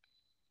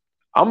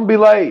 I'm gonna be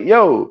like,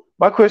 yo.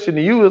 My question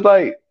to you is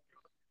like,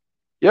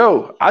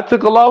 yo, I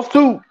took a loss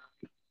too.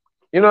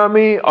 You know what I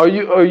mean? Are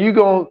you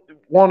gonna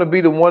want to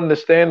be the one to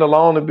stand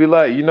alone and be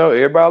like,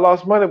 everybody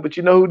lost money, but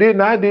you know who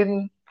didn't? I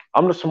didn't.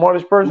 I'm the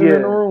smartest person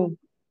in the Yeah. room.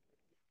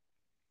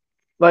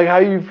 Like, how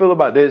you feel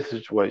about that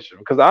situation?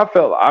 Because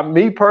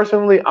me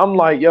personally, I'm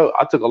like, yo,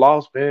 I took a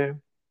loss,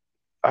 man.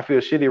 I feel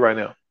shitty right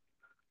now.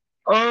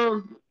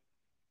 Um.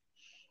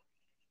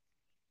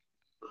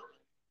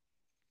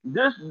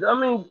 This. I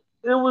mean,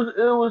 it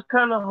was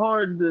kind of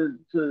hard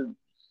to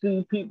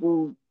see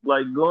people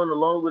like going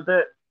along with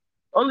that,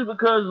 only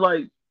because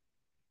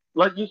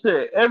like you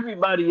said,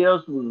 everybody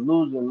else was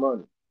losing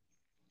money,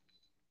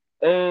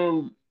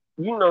 and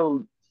you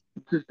know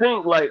to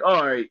think like,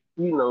 all right,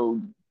 we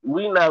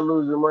not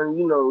losing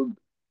money.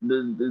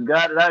 The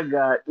guy that I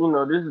got,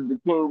 this is the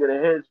king of the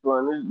hedge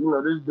fund.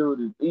 This dude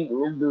is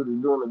eating. This dude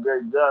is doing a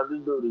great job. This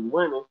dude is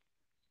winning.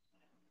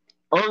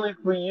 Only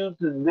for you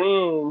to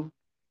then,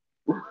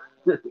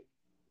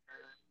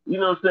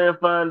 what I'm saying,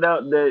 find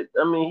out that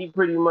I mean he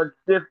pretty much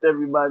stiffed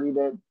everybody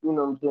that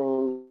what I'm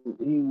saying he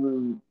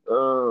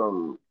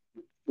was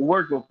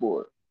working for.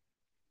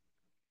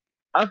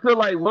 I feel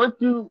like once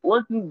you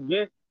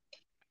get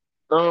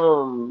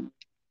um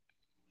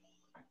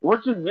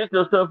once you get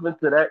yourself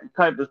into that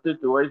type of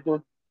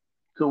situation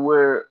to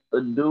where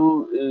a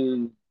dude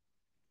is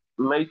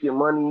making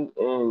money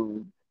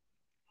and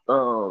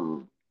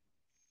um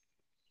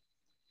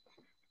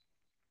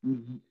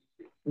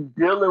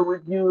dealing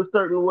with you a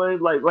certain way,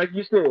 like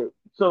you said,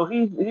 so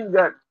he's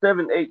got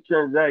 7, 8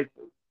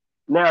 transactions.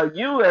 Now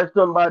you as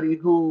somebody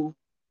who,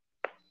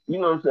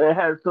 what I'm saying,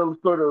 has some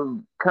sort of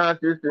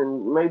conscience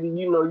and maybe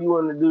you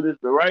want to do this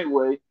the right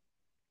way,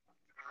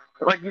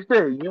 like you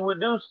said, you would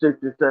do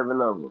 6 or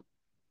 7 of them.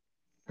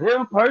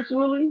 Him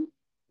personally,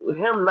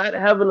 him not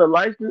having a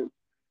license,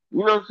 you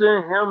know what I'm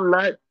saying, him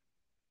not,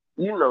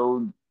 you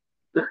know,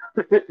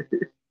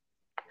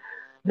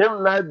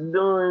 him not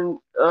doing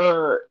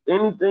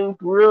anything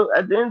for real.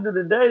 At the end of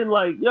the day,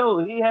 like,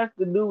 yo, he has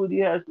to do what he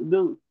has to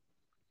do.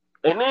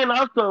 And then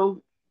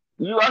also,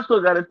 you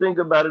also got to think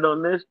about it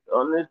on this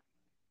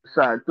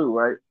side too,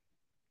 right?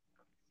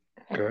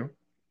 Okay.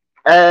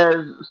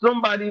 As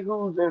somebody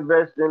who's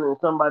investing and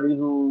somebody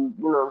who,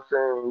 you know what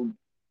I'm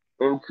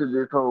saying, into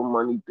this whole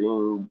money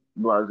thing,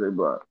 blah blah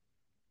blah.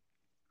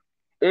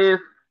 If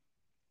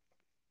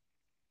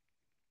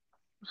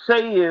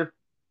if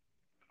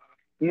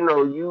you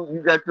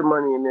got your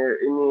money in there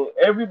and then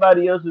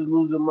everybody else is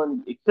losing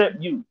money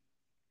except you,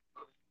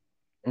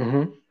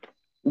 Mm-hmm.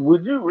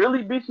 would you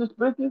really be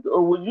suspicious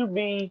or would you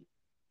be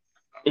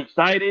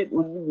excited?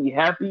 Would you be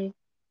happy?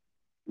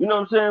 You know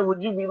what I'm saying?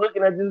 Would you be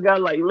looking at this guy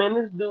like, man,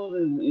 this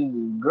dude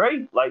is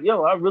great. Like,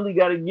 yo, I really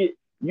got to get.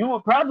 You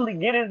would probably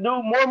get this dude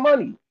more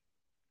money.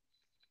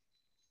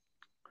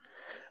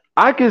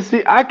 I can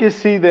see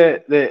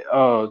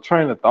that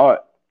train of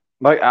thought.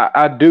 Like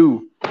I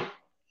do.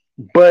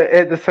 But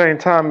at the same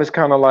time, it's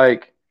kind of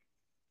like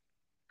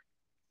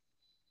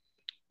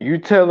you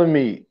telling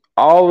me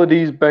all of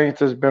these banks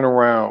that's been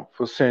around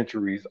for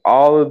centuries,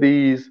 all of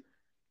these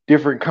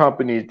different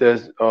companies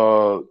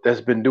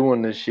that's been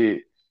doing this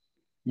shit.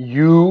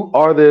 You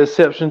are the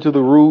exception to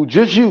the rule.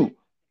 Just you,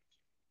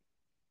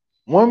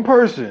 one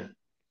person,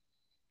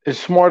 is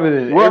smarter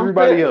than Well, I'm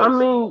saying, everybody I else.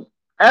 mean,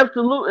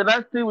 absolutely, and I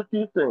see what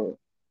you're saying.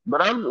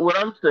 But what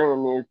I'm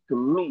saying is, to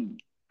me,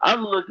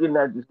 I'm looking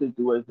at the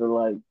situation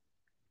like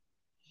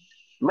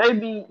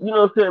maybe, you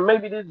know what I'm saying,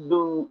 maybe this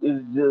dude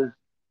is just,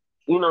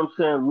 you know what I'm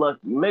saying, lucky.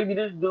 Maybe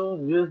this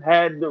dude just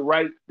had the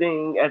right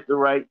thing at the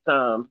right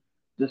time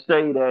to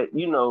say that,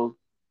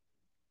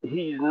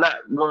 he's not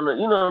gonna,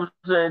 you know what I'm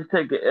saying,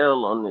 take an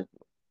L on this.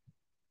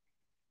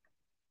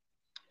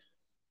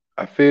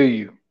 I feel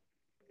you.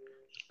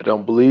 I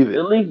don't believe At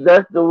it. least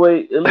that's the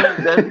way. At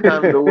least that's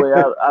kind of the way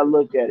I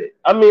look at it.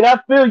 I mean, I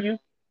feel you,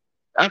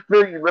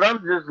 but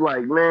I'm just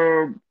like,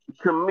 man,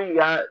 to me,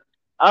 I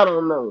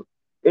don't know.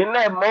 In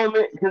that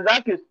moment, because I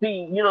can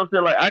see, you know what I'm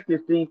saying, like I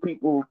can see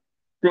people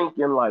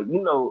thinking like,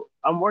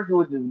 I'm working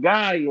with this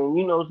guy, and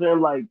you know what I'm saying,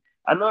 like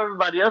I know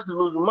everybody else is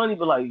losing money,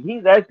 but like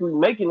he's actually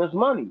making us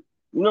money.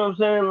 You know what I'm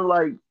saying,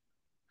 like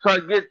so I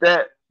get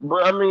that,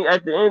 but I mean,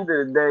 at the end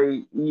of the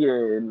day,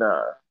 yeah,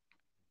 nah.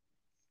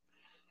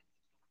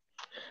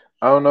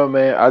 I don't know,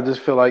 man. I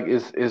just feel like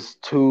it's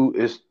too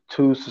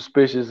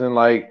suspicious, and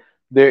like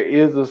there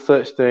is a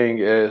such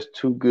thing as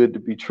too good to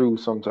be true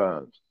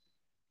sometimes.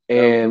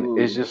 And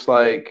it's Absolutely. just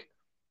like,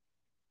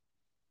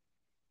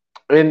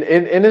 and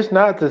it's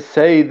not to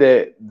say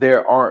that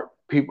there aren't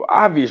people.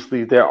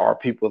 Obviously, there are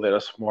people that are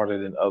smarter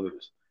than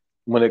others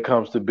when it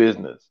comes to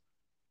business.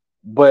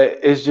 But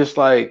it's just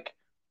like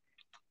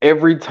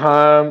every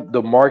time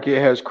the market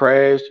has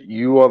crashed,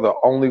 you are the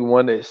only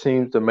one that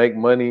seems to make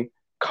money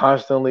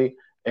constantly,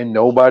 and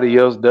nobody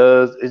else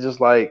does. It's just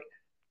like,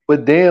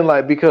 but then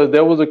like because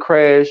there was a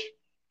crash,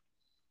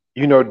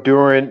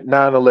 during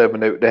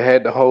 9/11, they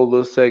had the whole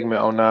little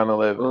segment on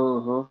 9/11,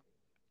 Mm-hmm.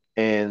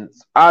 and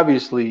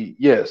obviously,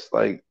 yes,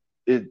 like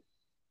it,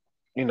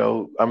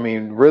 I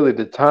mean, really,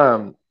 the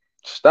time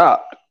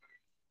stopped.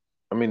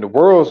 I mean, the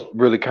world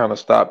really kind of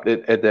stopped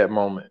at that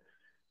moment.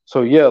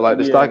 So yeah, like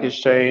the stock Yeah.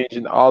 exchange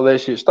and all that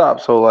shit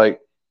stopped. So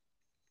like,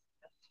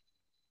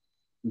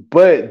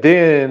 but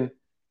then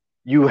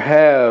you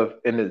have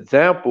an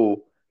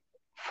example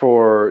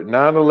for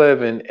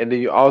 9/11, and then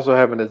you also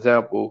have an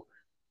example.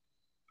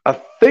 I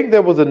think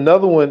there was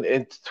another one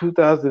in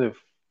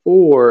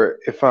 2004,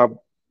 if I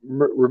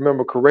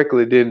remember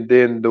correctly.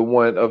 Then the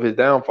one of his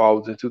downfall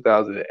was in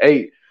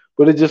 2008.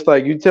 But it's just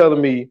like you telling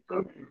me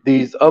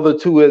these other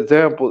two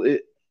examples.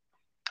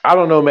 I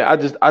don't know, man.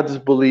 I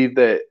just believe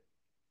that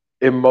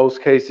in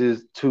most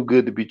cases, too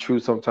good to be true.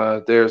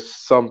 Sometimes there's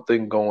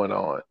something going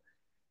on,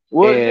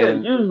 Well, yeah,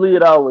 and usually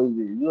it always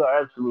is. You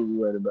are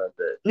absolutely right about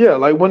that. yeah,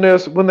 like when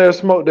there's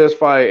smoke, there's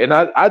fire. And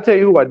I tell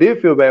you who I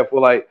did feel bad for,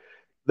 like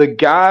the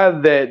guy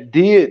that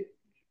did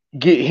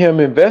get him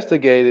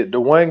investigated, the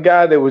one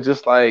guy that was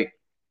just like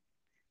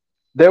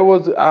there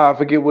was I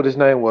forget what his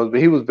name was, but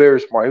he was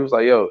very smart. He was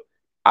like, "Yo,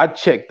 I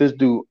checked this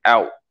dude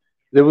out."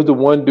 There was the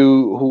one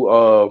dude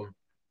who,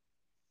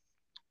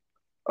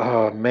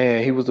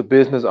 man, he was a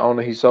business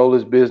owner. He sold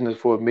his business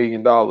for $1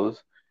 million,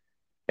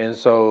 and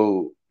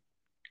so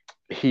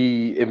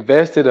he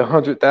invested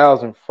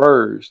 100,000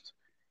 first,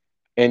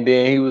 and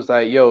then he was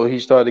like, "Yo," he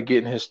started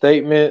getting his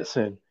statements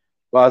and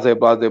blase,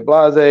 blase,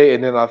 blase,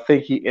 and then I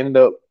think he ended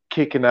up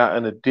kicking out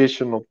an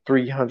additional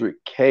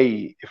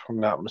 300K, if I'm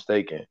not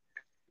mistaken.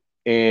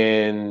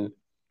 And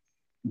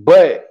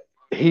but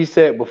he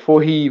said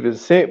before he even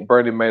sent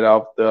Bernie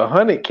Madoff the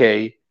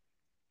 100K,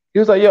 he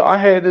was like, "Yo, I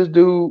had this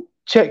dude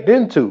checked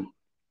into,"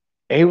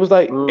 and he was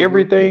like, Mm-hmm.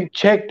 "Everything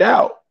checked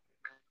out."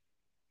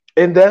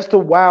 And that's the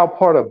wild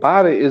part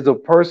about it is the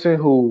person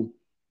who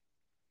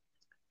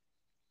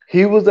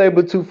he was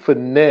able to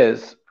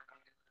finesse.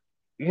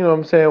 You know what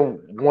I'm saying?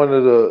 One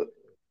of the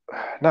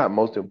not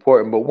most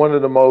important, but one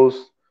of the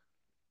most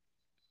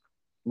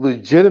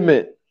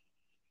legitimate,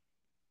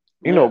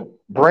 Yeah.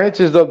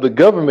 branches of the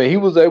government. He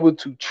was able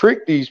to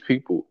trick these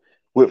people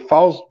with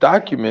false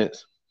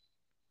documents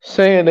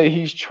saying that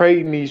he's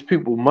trading these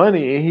people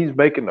money and he's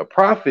making a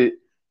profit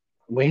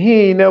when he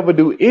ain't never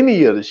do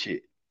any of the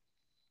shit.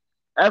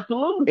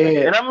 Absolutely.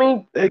 And And I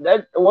mean they,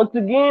 that once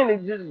again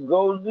it just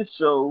goes to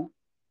show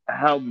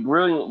how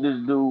brilliant this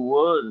dude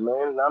was,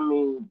 man. I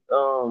mean,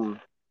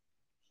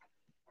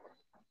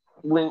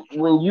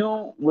 when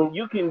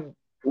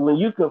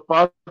you can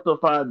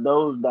falsify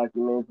those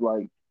documents,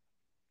 like,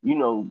 you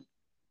know,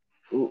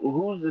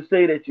 who's to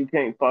say that you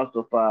can't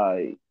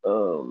falsify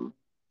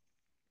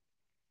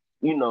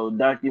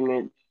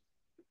documents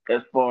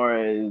as far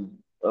as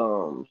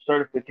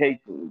certifications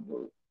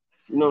and,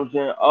 you know what I'm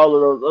saying, all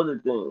of those other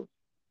things.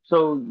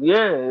 So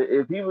yeah,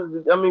 if he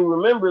was, I mean,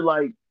 remember,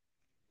 like,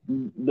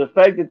 the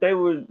fact that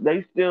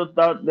they still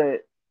thought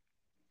that,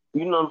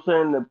 you know what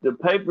I'm saying, the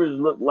papers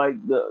looked like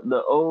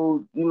the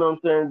old, you know what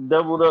I'm saying,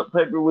 doubled up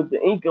paper with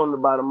the ink on the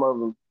bottom of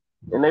them,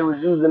 and they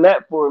was using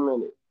that for a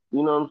minute.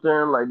 You know what I'm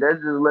saying? Like,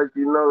 that just lets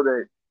you know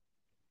that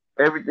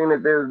everything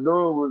that they was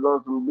doing was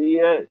on some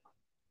BS,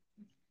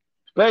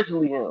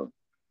 especially him.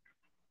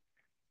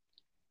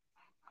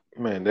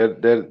 man,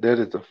 that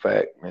is a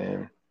fact,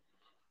 man.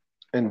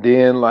 And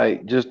then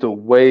like just the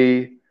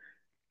way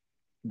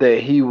that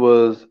he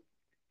was,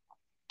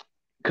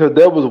 because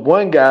there was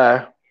one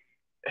guy,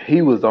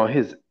 he was on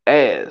his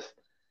ass,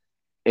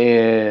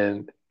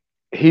 and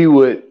he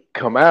would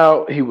come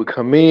out, he would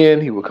come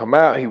in, he would come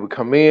out, he would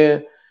come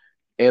in,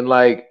 and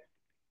like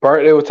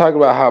they were talking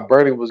about how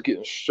Bernie was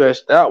getting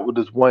stressed out with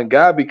this one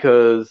guy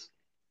because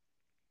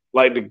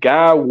like the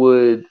guy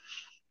would,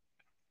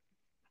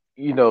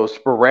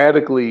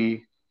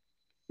 sporadically,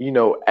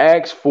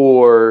 ask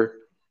for.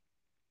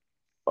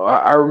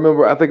 I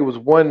remember, I think it was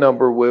one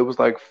number where it was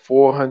like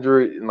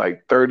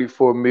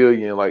 434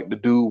 million. Like the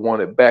dude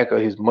wanted back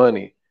of his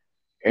money,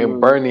 and Mm.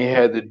 Bernie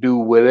had to do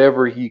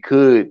whatever he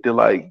could to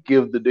like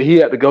give the. He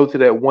had to go to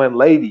that one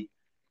lady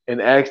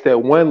and ask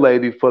that one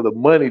lady for the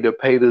money to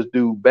pay this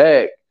dude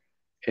back,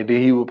 and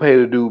then he would pay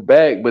the dude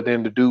back, but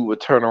then the dude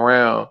would turn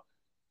around.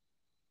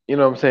 You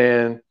know what I'm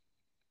saying?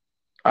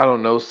 I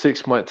don't know,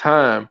 6 month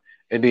time,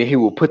 and then he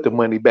would put the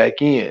money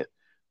back in.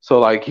 So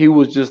like he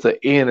was just an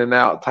in and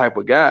out type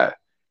of guy.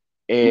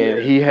 And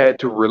Yeah. he had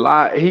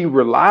to he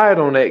relied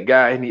on that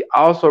guy, and he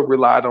also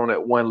relied on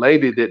that one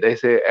lady that they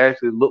said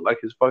actually looked like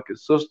his fucking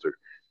sister,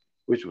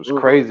 which was Hmm.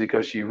 crazy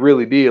because she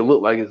really did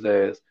look like his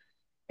ass.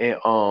 And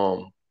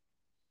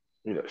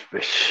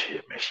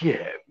shit, man, she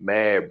had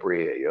mad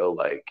bread, yo.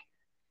 Like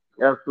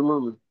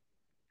Absolutely.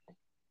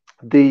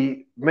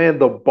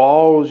 the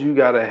balls you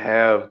gotta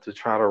have to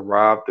try to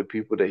rob the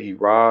people that he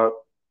robbed,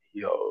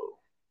 yo.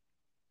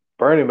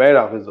 Bernie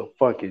Madoff is a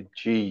fucking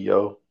G,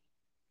 yo.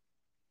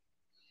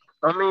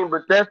 I mean,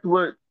 but that's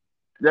what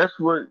you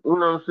know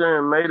what I'm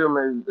saying made him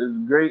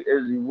as great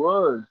as he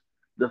was.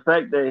 The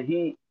fact that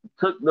he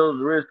took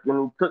those risks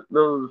and he took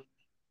those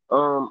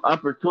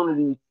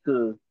opportunities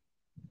to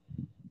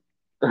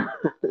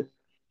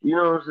you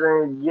know what I'm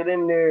saying, get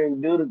in there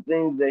and do the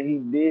things that he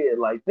did.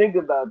 Like, think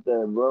about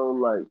that, bro.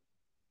 Like,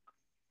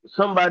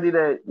 somebody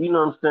that, you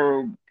know what I'm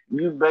saying,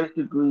 you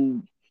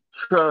basically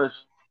trust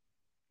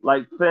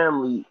like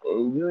family,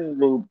 and you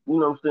even, you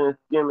know what I'm saying,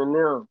 skimming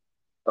them.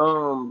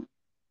 Um,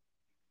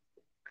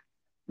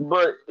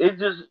 but it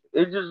just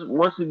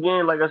once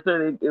again, like I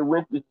said, it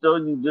went to show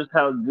you just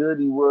how good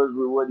he was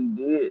with what he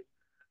did.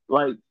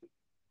 Like,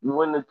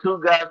 when the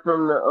two guys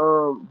from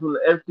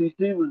the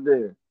FCC was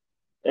there,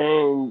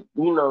 and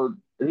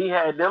he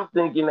had them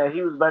thinking that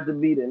he was about to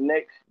be the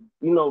next,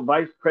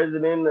 vice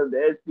president of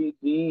the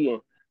SEC.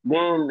 And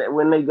then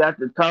when they got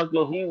to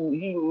talking, he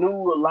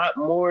knew a lot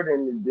more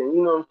than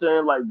you know what I'm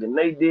saying, like, than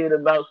they did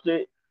about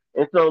shit.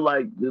 And so,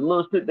 like, the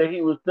little shit that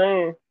he was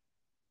saying,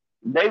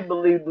 they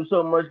believed him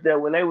so much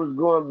that when they was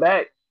going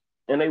back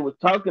and they was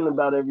talking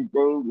about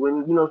everything,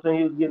 when, you know what I'm saying,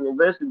 he was getting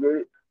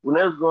investigated, when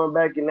they was going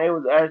back and they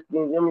was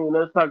asking, I mean, when they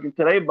was talking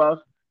to their boss,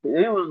 he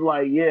was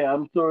like, yeah,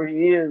 I'm sure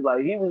he is.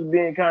 Like, he was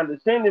being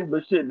condescending,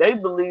 but shit, they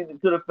believed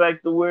it to the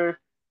fact of where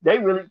they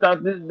really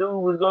thought this dude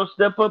was gonna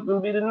step up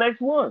and be the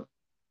next one.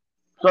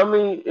 So I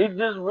mean, it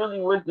just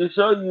really went to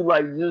show you,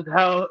 like, just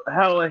how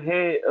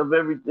ahead of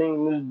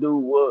everything this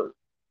dude was.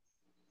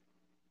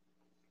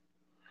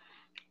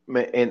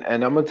 Man,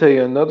 and I'm gonna tell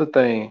you another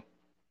thing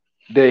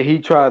that he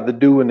tried to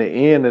do in the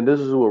end, and this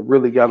is what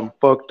really got him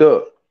fucked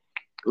up.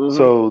 Hmm.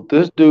 So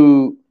this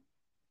dude,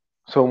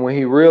 so when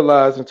he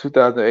realized in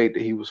 2008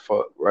 that he was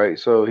fucked, right?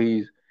 So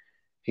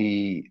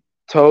he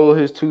told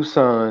his two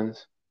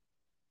sons,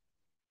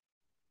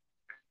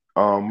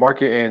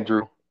 Mark and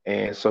Andrew,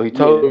 and so he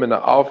told Yeah. them in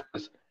the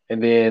office,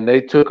 and then they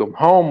took him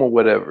home or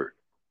whatever.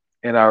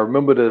 And I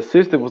remember the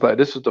assistant was like,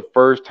 "This is the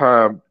first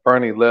time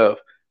Bernie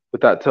left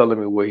without telling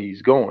me where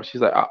he's going."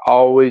 She's like, "I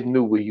always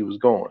knew where he was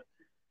going."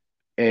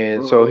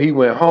 And so Hmm. he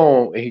went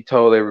home and he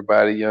told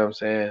everybody, you know what I'm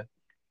saying?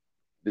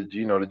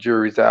 The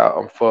jury's out.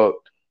 I'm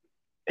fucked.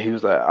 He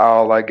was like,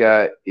 all I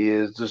got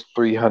is just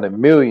 300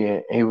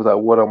 million. And he was like,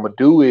 what I'm gonna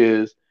do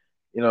is,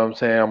 you know what I'm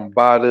saying? I'm gonna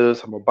buy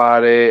this. I'm gonna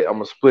buy that. I'm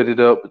gonna split it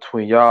up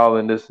between y'all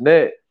and this and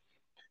that.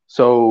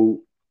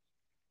 So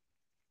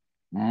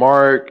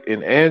Mark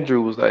and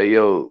Andrew was like,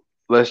 yo,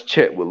 let's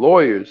check with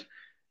lawyers.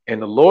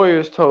 And the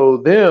lawyers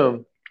told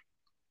them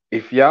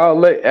if y'all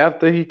let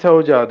after he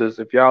told y'all this,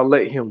 if y'all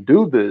let him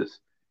do this,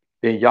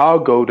 then y'all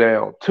go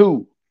down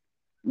too.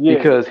 Yeah.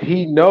 Because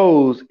he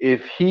knows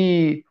if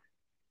he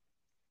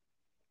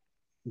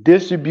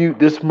distribute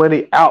this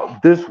money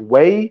out this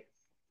way,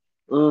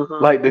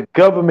 Mhm. like the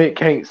government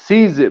can't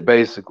seize it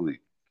basically.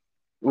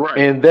 Right.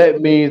 And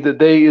that means that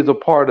they is a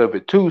part of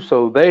it too.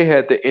 So they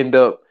had to end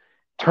up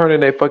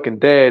turning their fucking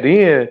dad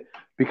in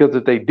because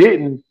if they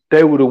didn't,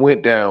 they would have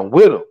went down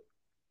with him.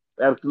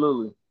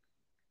 Absolutely.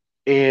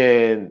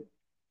 And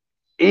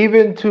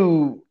even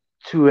to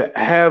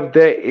have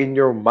that in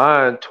your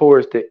mind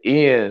towards the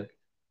end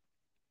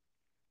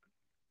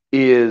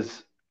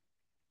is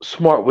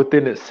smart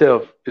within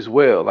itself as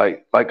well.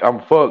 Like I'm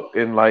fucked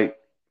and like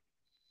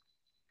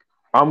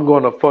I'm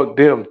gonna fuck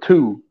them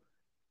too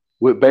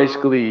with Mhm.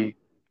 basically,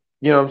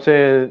 you know what I'm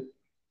saying,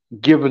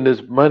 giving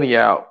this money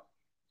out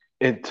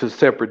into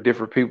separate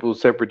different people,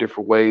 separate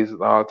different ways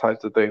and all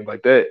types of things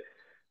like that.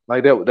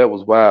 Like that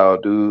was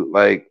wild, dude.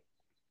 Like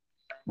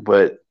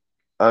but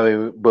I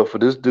mean but for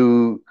this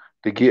dude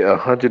to get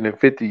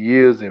 150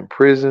 years in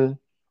prison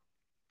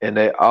and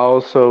they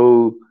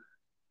also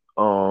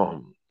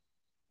um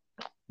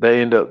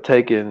they end up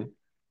taking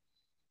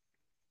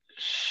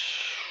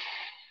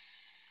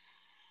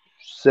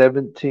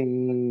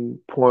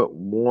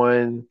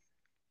 $17.1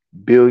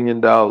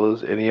 billion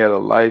and he had a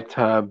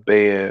lifetime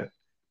ban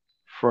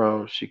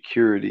from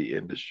security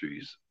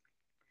industries.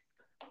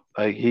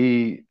 Like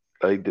he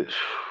like this.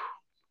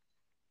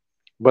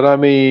 But I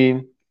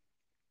mean,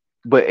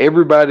 but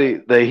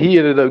everybody that he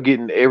ended up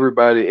getting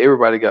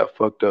everybody got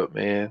fucked up,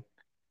 man.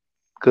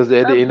 Because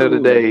at the end of the Absolutely.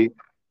 day,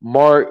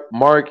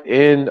 Mark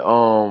and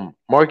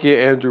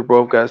Andrew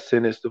both got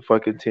sentenced to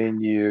fucking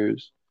 10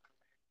 years.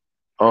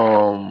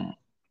 Um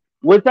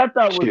Which I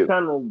thought was shit.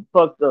 kind of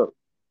fucked up.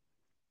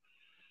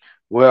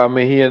 Well, I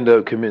mean, he ended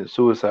up committing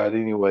suicide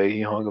anyway.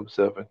 He hung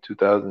himself in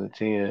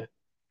 2010.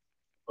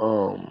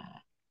 Um,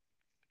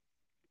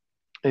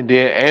 and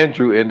then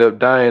Andrew ended up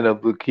dying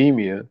of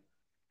leukemia,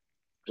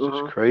 which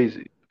is Mhm.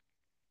 crazy.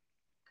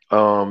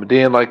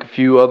 Then like a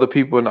few other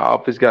people in the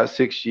office got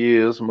 6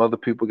 years. Some other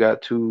people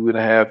got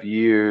 2.5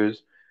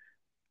 years.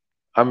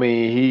 I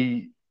mean,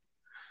 he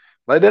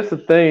like that's the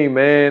thing,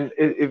 man.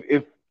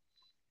 If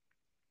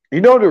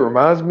you know what it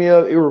reminds me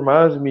of, it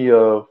reminds me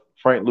of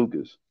Frank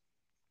Lucas.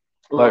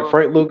 Like Mhm.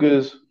 Frank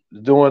Lucas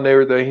doing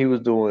everything he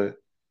was doing.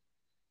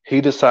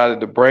 He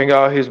decided to bring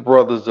all his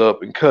brothers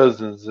up and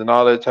cousins and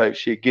all that type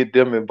shit, get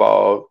them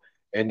involved,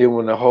 and then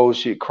when the whole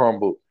shit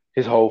crumbled,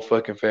 his whole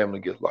fucking family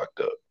gets locked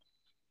up.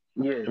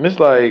 Yeah. And it's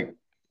like,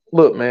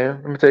 look,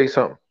 man, let me tell you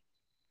something.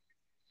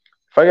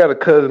 If I got a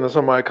cousin or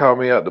somebody call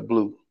me out the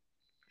blue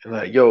and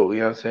like, yo, you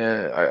know what I'm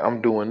saying?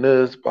 I'm doing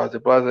this, blah, blah,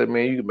 blah,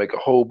 man, you can make a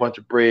whole bunch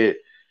of bread.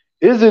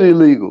 Is it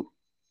illegal?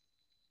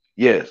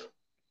 Yes.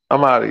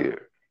 I'm out of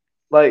here.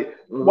 Like,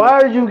 Mhm.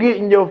 why are you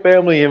getting your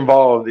family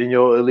involved in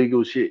your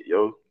illegal shit,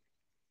 yo?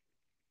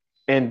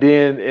 And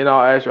then in all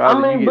I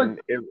actuality, you mean,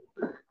 but getting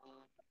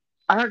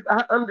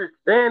I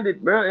understand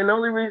it, bro. And the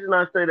only reason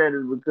I say that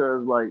is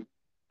because like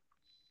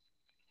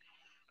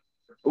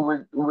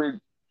with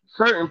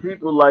certain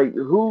people, like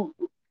who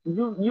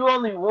you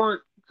only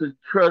want to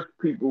trust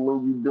people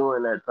when you're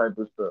doing that type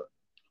of stuff.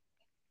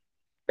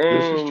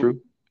 this is And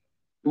true.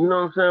 you know what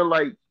I'm saying?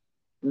 Like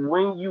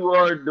when you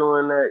are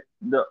doing that,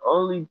 the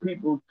only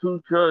people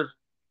to trust,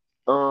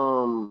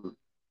 um,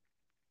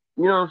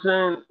 you know what I'm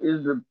saying,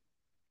 is the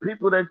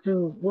people that you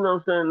know what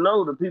I'm saying,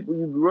 know, the people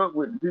you grew up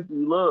with, the people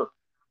you love.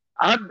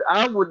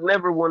 I would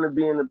never want to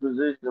be in a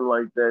position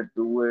like that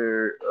to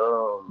where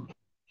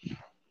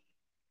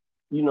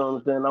you know what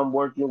I'm saying, I'm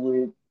working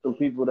with some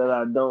people that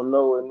I don't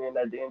know and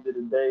then at the end of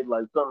the day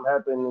like something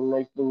happened and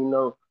next thing you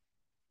know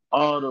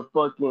all the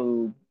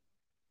fucking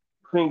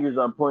fingers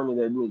are pointed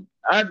at me.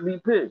 I'd be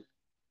pissed.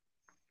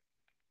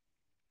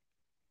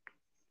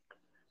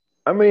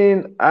 I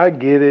mean, I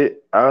get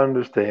it. I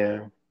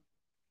understand.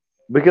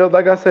 Because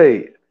like I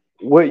say,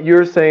 what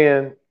you're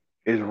saying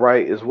is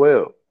right as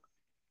well.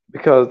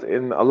 Because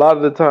in a lot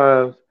of the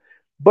times,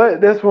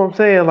 but that's what I'm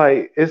saying.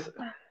 Like it's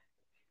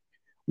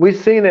we've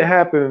seen it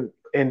happen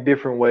in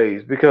different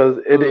ways. Because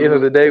at the end of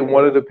Mm-hmm. the day,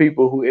 one of the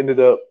people who ended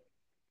up,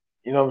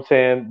 you know what I'm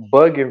saying,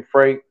 bugging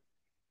Frank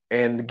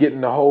and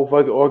getting the whole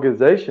fucking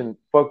organization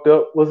fucked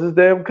up was his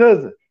damn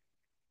cousin.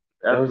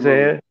 You know what I'm Absolutely.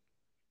 saying?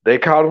 They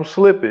caught him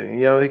slipping.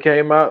 You know, he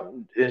came out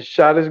and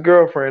shot his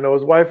girlfriend or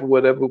his wife or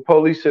whatever, with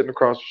police sitting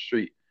across the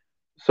street.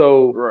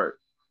 So, Right.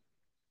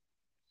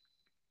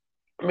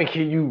 I mean,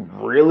 can you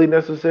really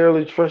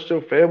necessarily trust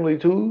your family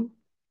too?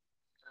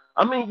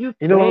 I mean, you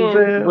You know what I'm can,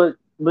 saying?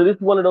 but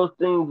it's one of those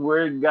things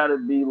where it gotta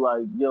be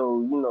like,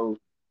 yo, you know,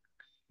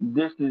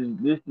 this is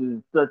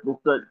such and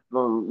such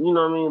from, you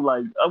know what I mean?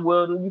 Like,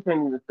 well, you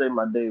can't even say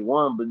my day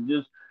one, but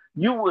just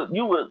you would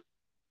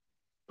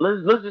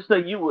let's just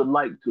say you would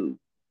like to,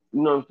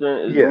 you know what I'm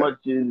saying? Yeah.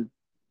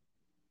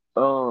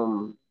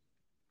 Um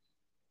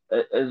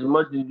as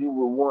much as you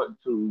would want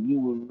to, you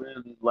would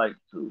really like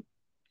to,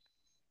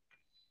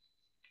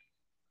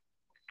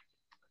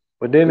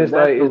 But then cause it's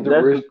like, is the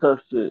that's risk? some tough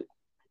shit.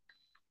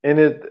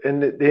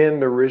 then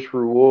the rich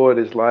reward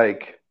is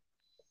like,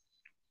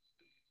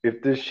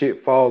 if this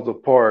shit falls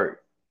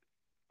apart,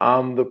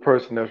 I'm the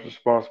person that's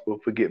responsible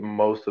for getting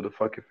most of the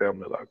fucking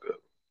family locked up.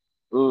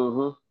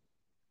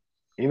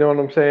 Mm-hmm. You know what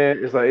I'm saying?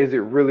 It's like, is it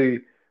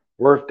really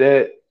worth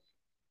that?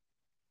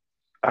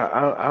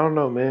 I don't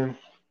know, man.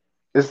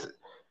 It's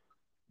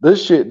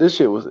this shit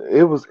was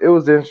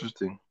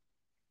interesting.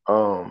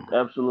 Um,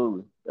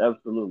 Absolutely.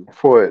 Absolutely.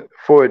 for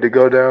it to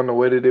go down the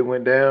way that it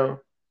went down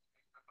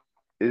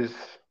is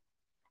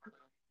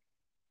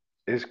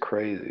is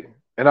crazy.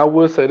 And I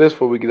will say this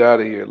before we get out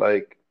of here,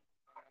 like,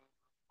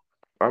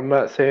 I'm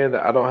not saying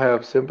that I don't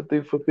have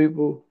sympathy for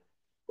people,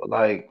 but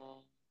like,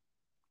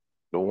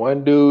 the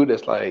one dude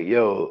that's like,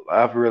 yo,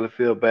 I really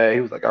feel bad.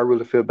 He was like, I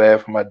really feel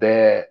bad for my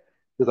dad.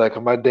 He's like,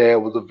 my dad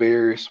was a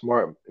very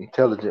smart,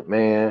 intelligent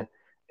man,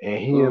 and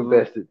he Mm-hmm.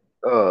 invested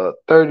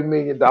 $30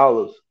 million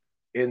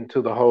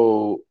into the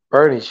whole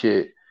Bernie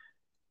shit.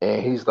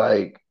 And he's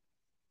like,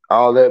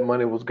 all that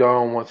money was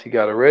gone once he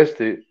got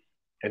arrested.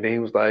 And then he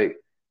was like,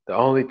 the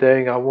only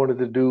thing I wanted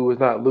to do was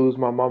not lose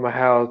my mama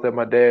house that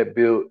my dad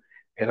built,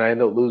 and I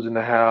ended up losing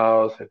the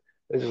house. And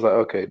it's just like,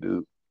 okay,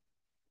 dude,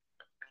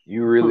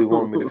 you really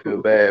want me to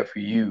feel bad for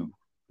you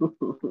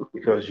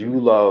because you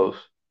lost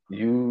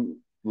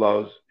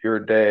your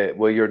dad.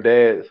 Well, your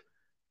dad's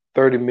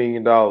 $30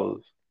 million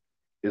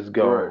is Right.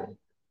 gone,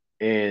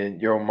 and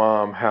your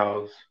mom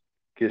house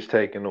gets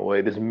taken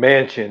away. This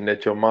mansion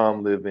that your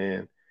mom live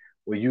in,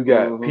 where you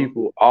got Mm-hmm.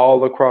 people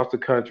all across the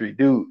country,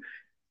 dude.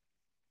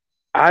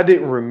 I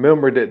didn't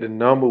remember that the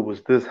number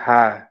was this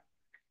high,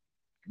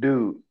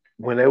 dude.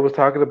 When they was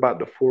talking about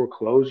the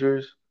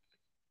foreclosures,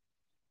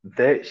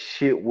 that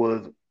shit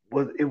was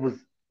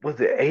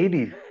it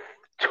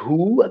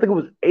 82? I think it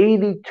was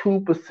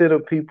 82%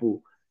 of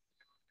people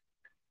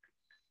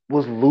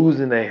was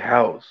losing a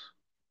house.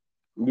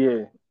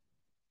 Yeah.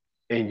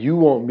 And you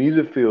want me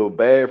to feel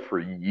bad for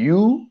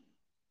you?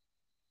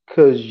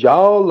 Cause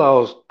y'all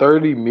lost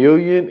 30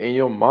 million and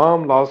your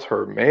mom lost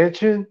her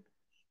mansion?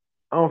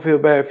 I don't feel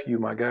bad for you,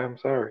 my guy. I'm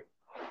sorry.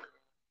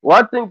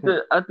 Well, I think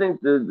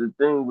the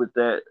thing with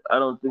that, I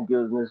don't think it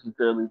was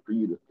necessarily for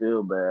you to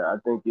feel bad. I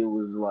think it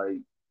was like,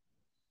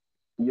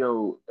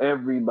 yo,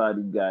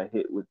 everybody got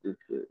hit with this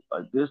shit.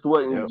 Like this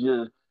wasn't Yep.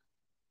 just,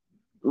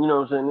 you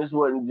know what I'm saying? This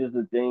wasn't just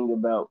a thing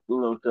about, you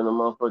know what I'm saying, a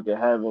motherfucker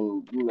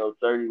having,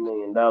 $30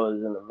 million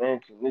in a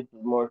mansion. This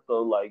is more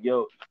so like,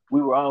 yo,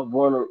 we were all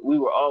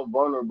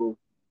vulnerable,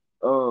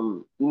 you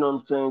know what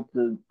I'm saying,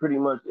 to pretty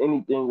much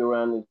anything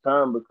around this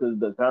time because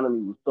the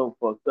economy was so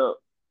fucked up.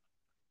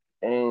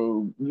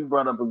 And you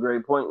brought up a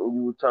great point when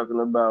you were talking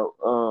about,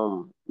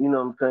 you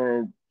know what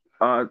I'm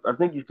saying? I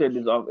think you said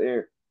this off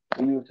air.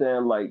 You were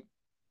saying like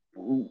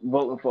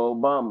voting for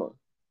Obama.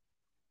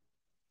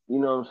 You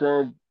know what I'm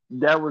saying?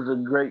 That was a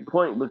great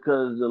point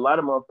because a lot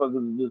of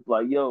motherfuckers are just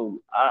like, yo,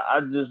 I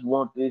just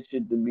want this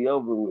shit to be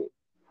over with.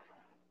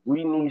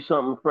 We need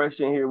something fresh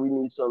in here. We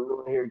need something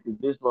new in here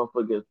because this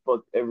motherfucker has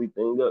fucked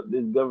everything up.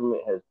 This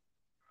government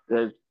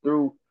has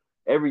threw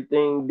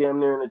everything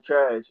damn near in the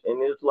trash,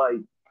 and it's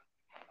like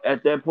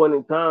at that point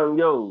in time,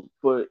 yo,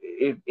 for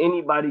if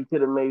anybody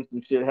could have made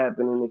some shit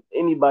happen and if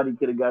anybody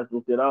could have got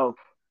some shit off,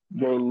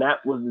 then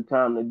that was the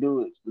time to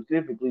do it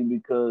specifically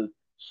because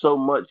so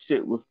much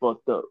shit was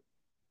fucked up.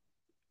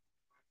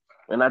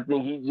 And I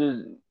think he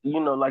just,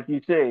 like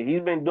you said,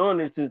 he's been doing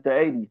this since the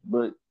 '80s.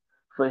 But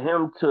for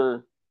him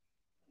to,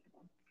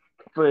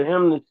 for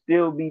him to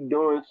still be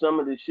doing some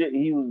of the shit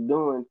he was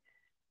doing,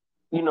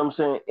 you know what I'm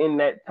saying, in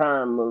that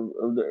time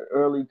of the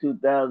early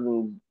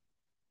 2000s,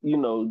 you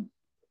know,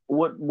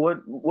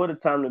 what a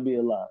time to be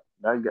alive.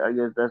 I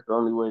guess that's the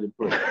only way to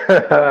put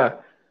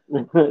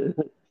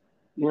it.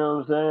 You know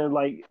what I'm saying?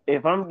 Like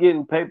if I'm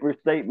getting paper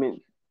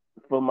statements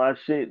for my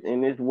shit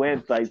and this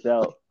website's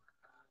out,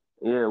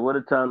 yeah, what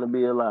a time to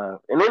be alive.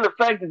 And then the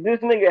fact that this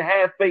nigga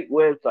had fake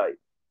websites,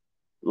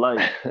 like,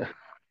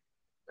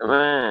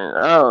 man,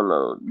 I don't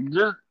know.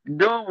 Just dude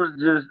was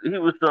just he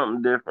was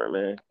something different,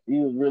 man. He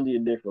was really a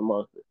different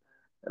monster,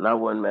 and I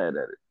wasn't mad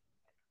at it.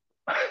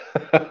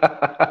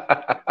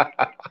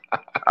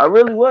 I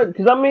really was,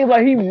 because I mean,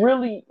 like he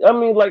really, I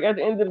mean, like at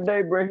the end of the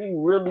day, bro, he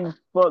really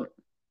fucked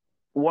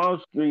Wall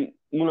Street.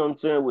 You know what I'm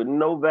saying? With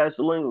no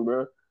Vaseline,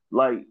 bro.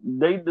 Like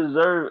they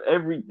deserve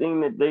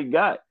everything that they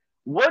got.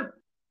 What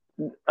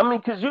I mean,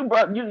 because you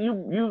brought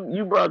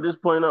this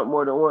point up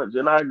more than once,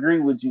 and I agree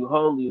with you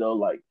wholly though.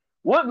 Like,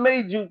 what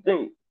made you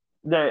think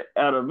that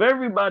out of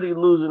everybody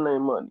losing their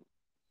money,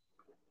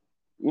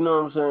 you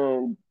know what I'm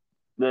saying?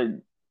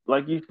 That,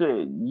 like you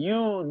said,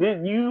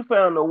 you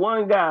found the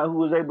one guy who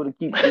was able to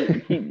keep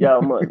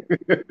y'all money.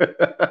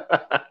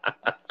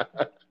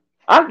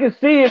 I could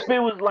see if it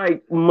was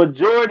like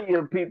majority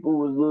of people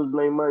was losing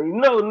their money.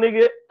 No,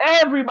 nigga,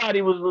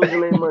 everybody was losing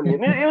their money,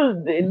 and it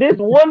was this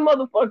one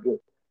motherfucker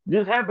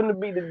just happened to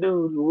be the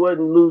dude who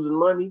wasn't losing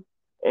money,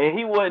 and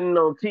he wasn't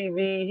on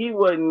TV, he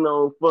wasn't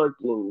on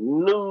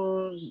fucking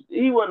news,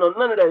 he wasn't on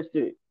none of that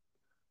shit.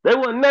 They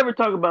would never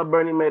talk about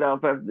Bernie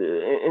Madoff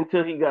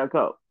until he got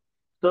caught.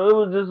 So it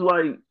was just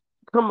like,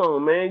 Come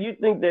on, man. You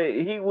think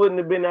that he wouldn't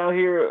have been out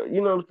here,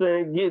 you know what I'm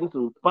saying, getting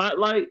some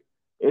spotlight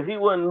if he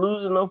wasn't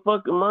losing no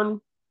fucking money?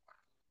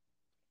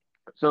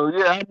 So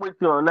yeah, I'm with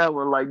you on that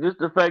one. Like just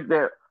the fact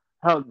that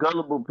how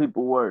gullible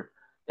people were,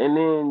 and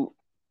then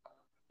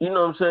you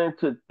know what I'm saying,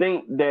 to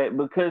think that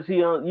because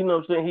you know what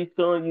I'm saying, he's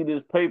showing you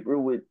this paper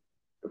with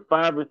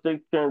 5 or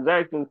 6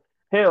 transactions.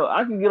 Hell,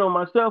 I can get on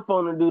my cell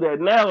phone and do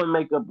that now and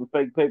make up a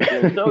fake paper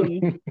and show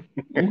you.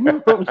 You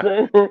know what I'm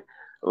saying?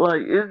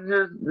 Like it's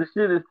just the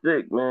shit is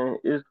sick, man.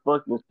 It's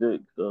fucking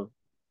sick. So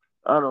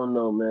I don't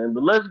know, man.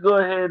 But let's go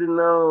ahead and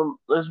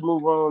let's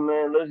move on,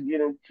 man. Let's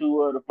get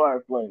into the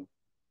fire flame.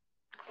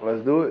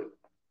 Let's do it.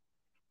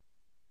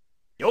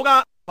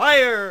 Yoga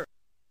fire.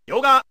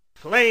 Yoga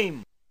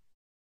flame.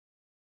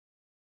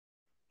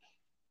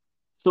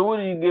 So what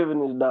are you giving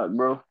this doc,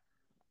 bro?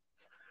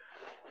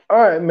 All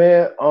right,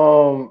 man.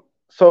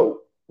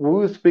 So we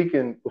were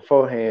speaking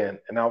beforehand,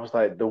 and I was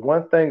like, the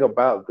one thing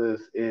about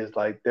this is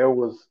like there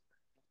was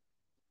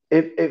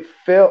it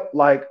felt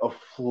like a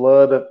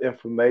flood of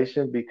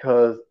information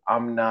because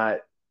I'm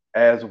not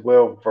as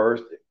well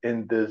versed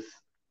in this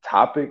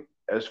topic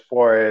as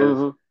far as,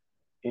 Mm-hmm.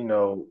 you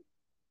know,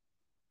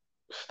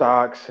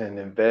 stocks and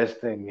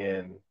investing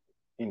and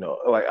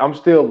like I'm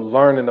still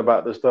learning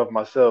about this stuff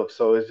myself.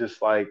 So it's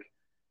just like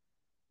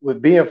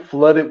with being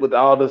flooded with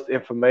all this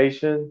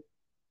information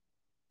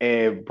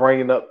and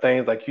bringing up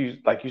things like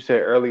you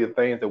said earlier,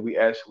 things that we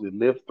actually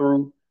lived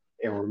through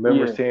and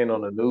remember Yeah. seeing on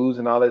the news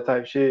and all that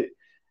type of shit.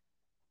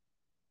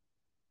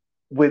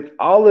 With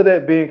all of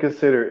that being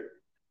considered,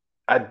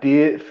 I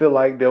did feel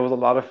like there was a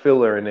lot of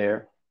filler in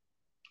there.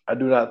 I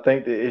do not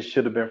think that it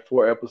should have been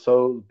 4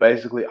 episodes.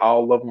 Basically,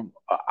 all of them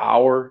an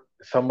hour.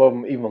 Some of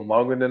them even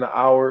longer than an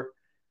hour.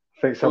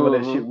 I think some of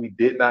that Mm-hmm. shit we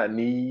did not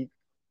need.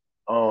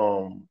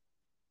 Um,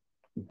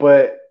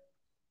 but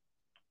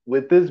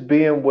with this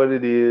being what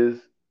it is,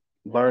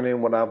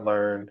 learning what I've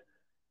learned,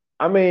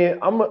 I mean,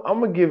 I'm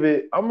gonna give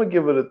it a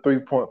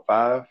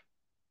 3.5.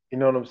 You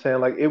know what I'm saying?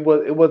 Like it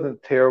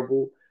wasn't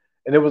terrible,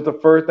 and it was the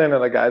first thing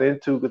that I got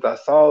into because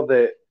I saw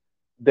that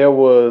there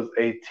was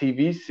a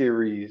TV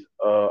series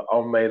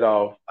on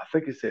Madoff. I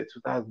think it said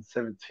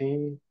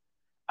 2017.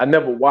 I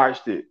never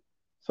watched it,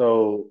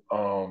 so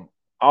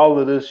all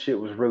of this shit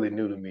was really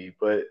new to me.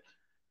 But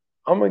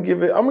I'm gonna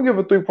give it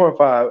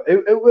 3.5.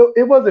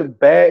 It wasn't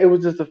bad. It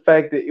was just the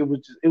fact that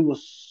it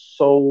was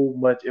so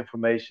much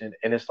information,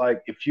 and it's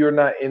like if you're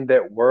not in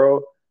that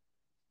world,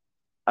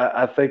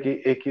 I think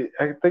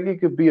it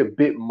could be a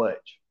bit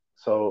much.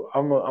 So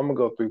I'm gonna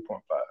go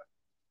 3.5.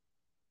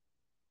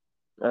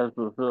 That's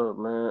what's up,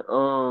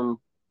 man.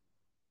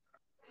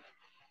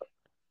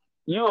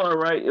 You are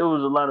right. It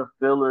was a lot of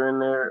filler in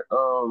there.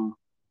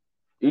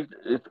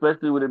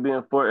 Especially with it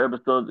being 4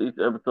 episodes, each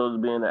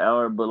episode being an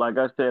hour. But like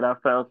I said, I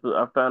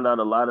found out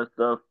a lot of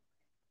stuff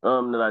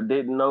that I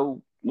didn't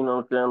know. You know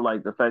what I'm saying?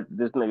 Like the fact that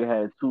this nigga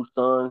had 2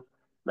 sons.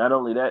 Not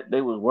only that,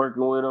 they was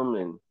working with him,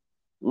 and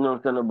you know what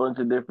I'm saying, a bunch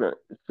of different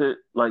shit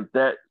like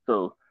that.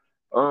 So,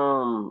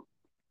 um,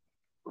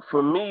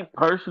 for me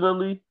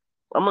personally,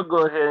 I'm gonna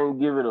go ahead and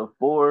give it a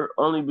 4,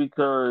 only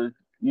because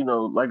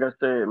like I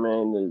said,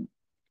 man,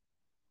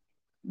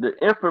 the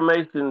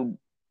information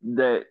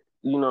that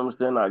what I'm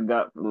saying I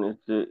got from this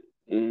shit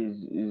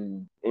is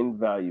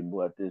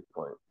invaluable at this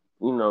point.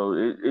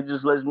 It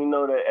just lets me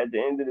know that at the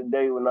end of the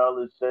day, when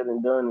all is said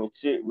and done and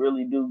shit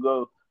really do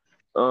go,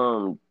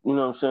 what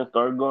I'm saying,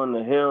 start going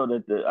to hell,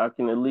 that I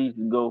can at least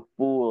go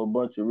fool a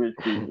bunch of rich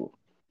people.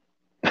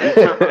 You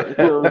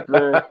know what I'm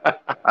saying?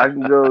 I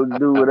can go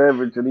do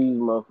whatever to these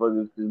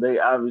motherfuckers because they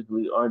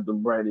obviously aren't the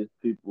brightest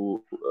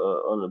people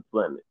on the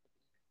planet.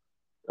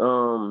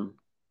 Um,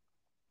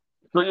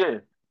 so yeah,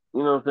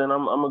 you know what I'm saying.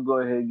 I'm gonna go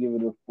ahead and give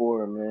it a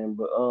 4, man.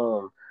 But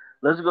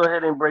let's go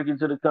ahead and break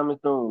into the coming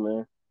soon,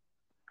 man.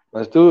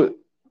 Let's do it.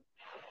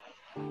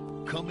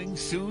 Coming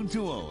soon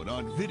to own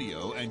on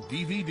video and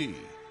DVD.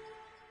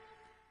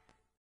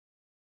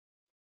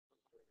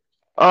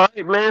 All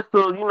right, man.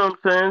 So you know what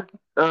I'm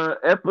saying.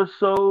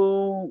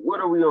 Episode,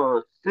 what are we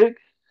on?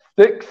 6?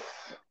 6.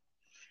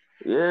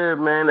 Yeah,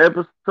 man.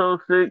 Episode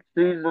 6,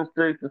 season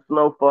 6 of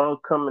Snowfall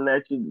coming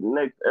at you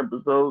next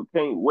episode.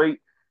 Can't wait.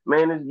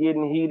 Man, it's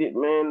getting heated,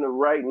 man. The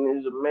writing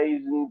is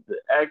amazing. The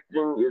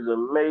acting is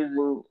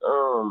amazing.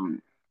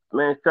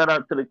 Man, shout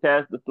out to the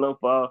cast of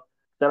Snowfall.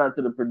 Shout out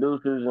to the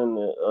producers and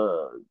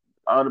the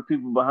all the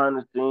people behind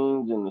the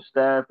scenes and the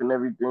staff and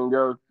everything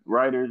else,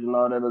 writers and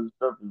all that other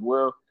stuff as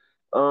well.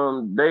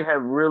 They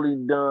have really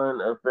done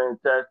a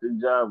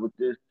fantastic job with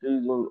this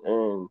season,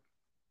 and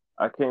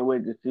I can't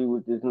wait to see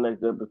what this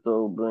next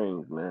episode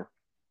brings, man.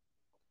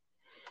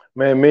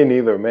 Man, me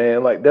neither,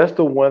 man. Like that's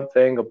the one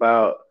thing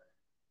about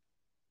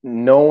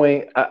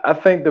knowing. I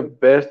think the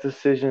best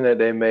decision that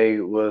they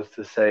made was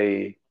to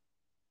say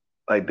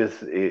like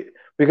this is it.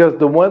 Because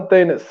the one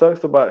thing that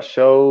sucks about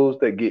shows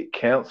that get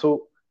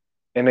canceled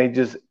and they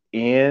just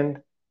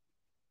end,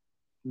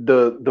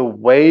 the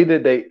way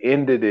that they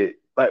ended it,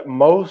 like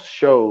most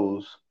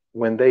shows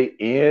when they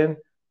end,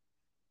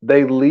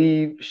 they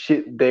leave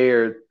shit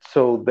there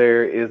so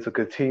there is a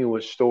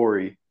continuous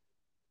story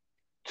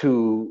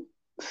to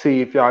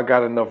see if y'all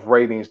got enough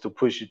ratings to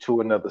push it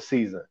to another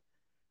season.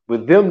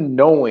 With them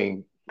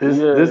knowing this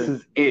Yeah,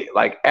 is it.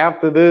 Like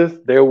after this,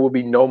 there will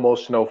be no more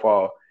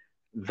Snowfall.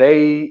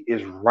 They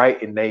is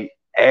writing they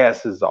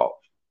asses off.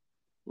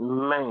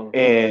 man.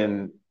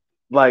 And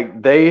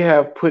like they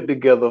have put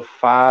together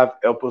 5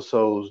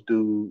 episodes,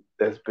 dude,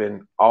 that's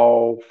been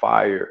all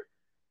fire.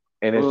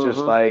 And it's just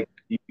Mm-hmm. like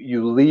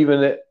you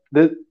leaving it.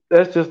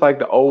 That's just like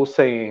the old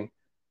saying,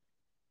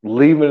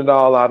 leaving it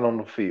all out on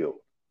the field.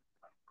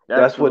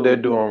 That's what they're Absolutely.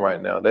 doing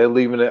right now. They're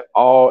leaving it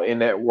all in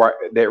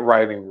that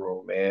writing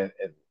room, man.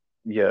 And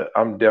yeah,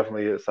 I'm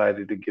definitely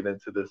excited to get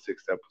into the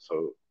 6th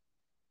episode.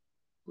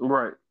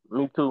 Right.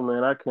 Me too,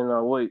 man. I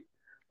cannot wait.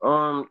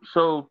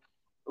 So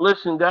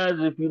listen, guys,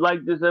 if you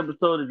like this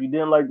episode, if you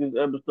didn't like this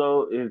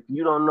episode, if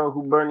you don't know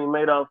who Bernie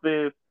Madoff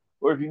is,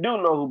 or if you do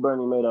know who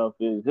Bernie Madoff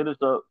is, hit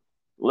us up.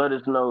 Let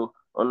us know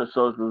on the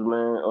socials,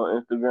 man,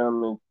 on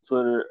Instagram and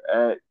Twitter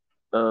at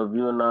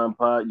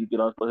View9Pod. You can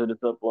also hit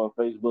us up on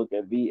Facebook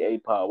at VA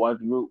Pod Watch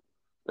Group.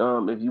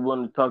 If you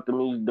want to talk to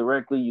me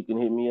directly, you can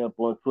hit me up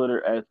on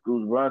Twitter at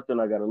Schools Bronson.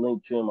 I got a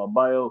link to in my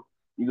bio.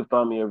 You can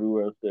find me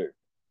everywhere else there.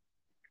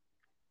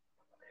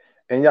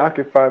 And y'all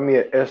can find me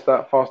at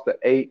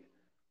s.foster8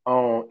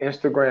 on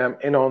Instagram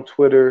and on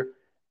Twitter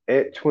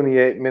at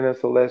 28 minutes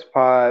or less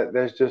pod.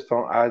 That's just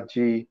on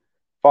IG.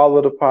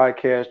 Follow the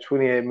podcast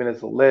 28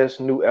 minutes or less.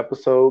 New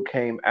episode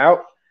came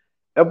out.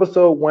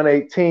 Episode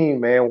 118,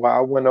 man, where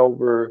I went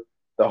over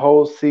the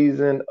whole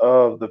season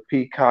of the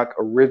Peacock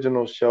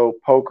original show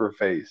Poker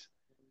Face.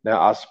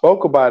 Now I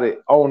spoke about it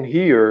on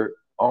here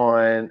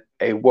on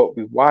a What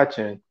We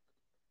Watching,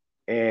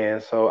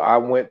 and so I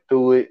went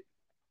through it,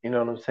 you know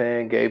what I'm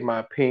saying, gave my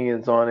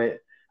opinions on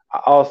it.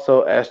 I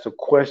also asked a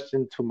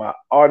question to my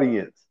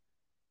audience.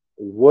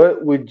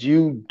 What would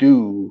you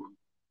do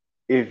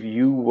if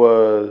you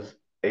was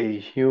a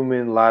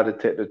human lie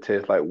detector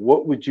test? Like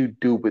what would you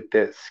do with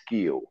that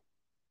skill?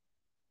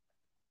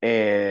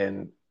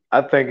 And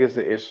I think it's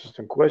an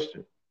interesting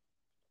question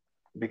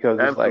because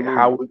it's like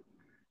Absolutely.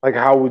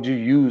 how would you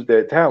use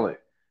that talent?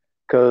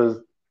 Because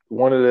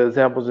one of the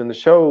examples in the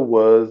show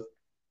was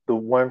the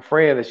one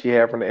friend that she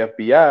had from the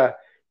FBI.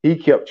 He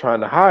kept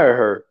trying to hire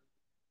her,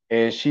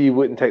 and she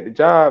wouldn't take the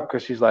job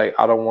because she's like,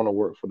 I don't want to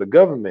work for the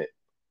government.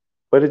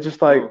 But it's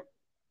just like, Mm,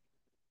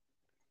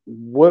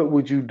 what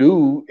would you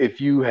do if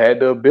you had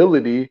the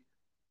ability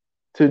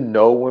to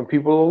know when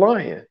people are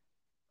lying?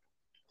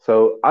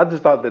 So I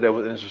just thought that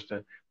was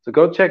interesting. So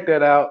go check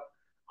that out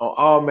on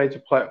all major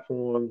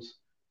platforms.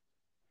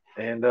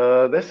 And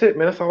that's it,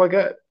 man. That's all I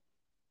got.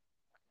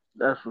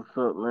 that's what's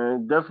up,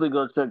 man. Definitely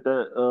go check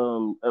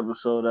that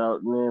episode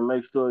out, man.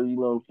 Make sure you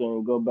know what I'm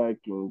saying. Go back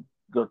and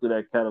go through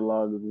that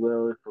catalog as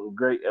well. It's some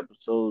great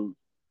episodes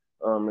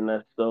in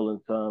that Stolen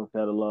Time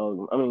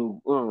catalog. I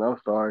mean, I'm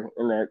sorry,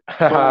 in that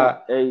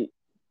 28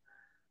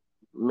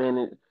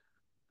 minutes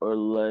or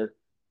less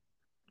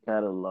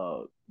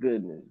catalog.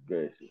 Goodness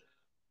gracious.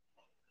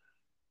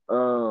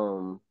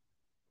 Um,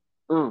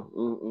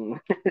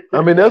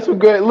 I mean, that's some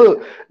great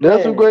look.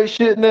 That's some man. great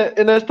shit in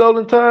that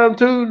stolen time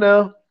too.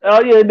 Now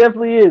Oh yeah, it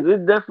definitely is.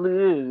 It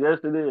definitely is. Yes,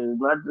 it is.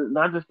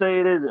 Not to say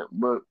it isn't,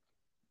 but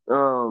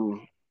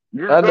Um,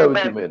 just I know go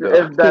what you back meant to though.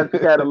 F Dot's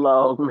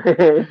catalog,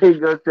 man.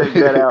 Go check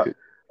that out.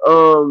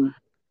 Um,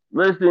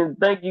 listen,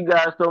 thank you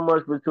guys so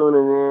much for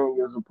tuning in.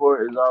 Your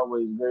support is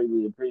always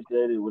greatly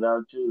appreciated.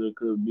 Without you, there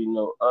could be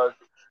no us.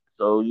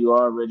 So you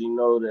already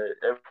know that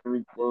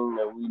everything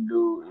that we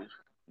do is,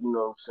 you know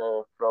what I'm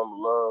saying, from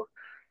love.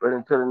 But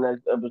until the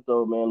next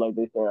episode, man, like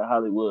they say in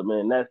Hollywood,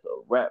 man, that's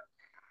a wrap.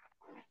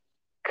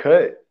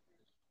 Cut.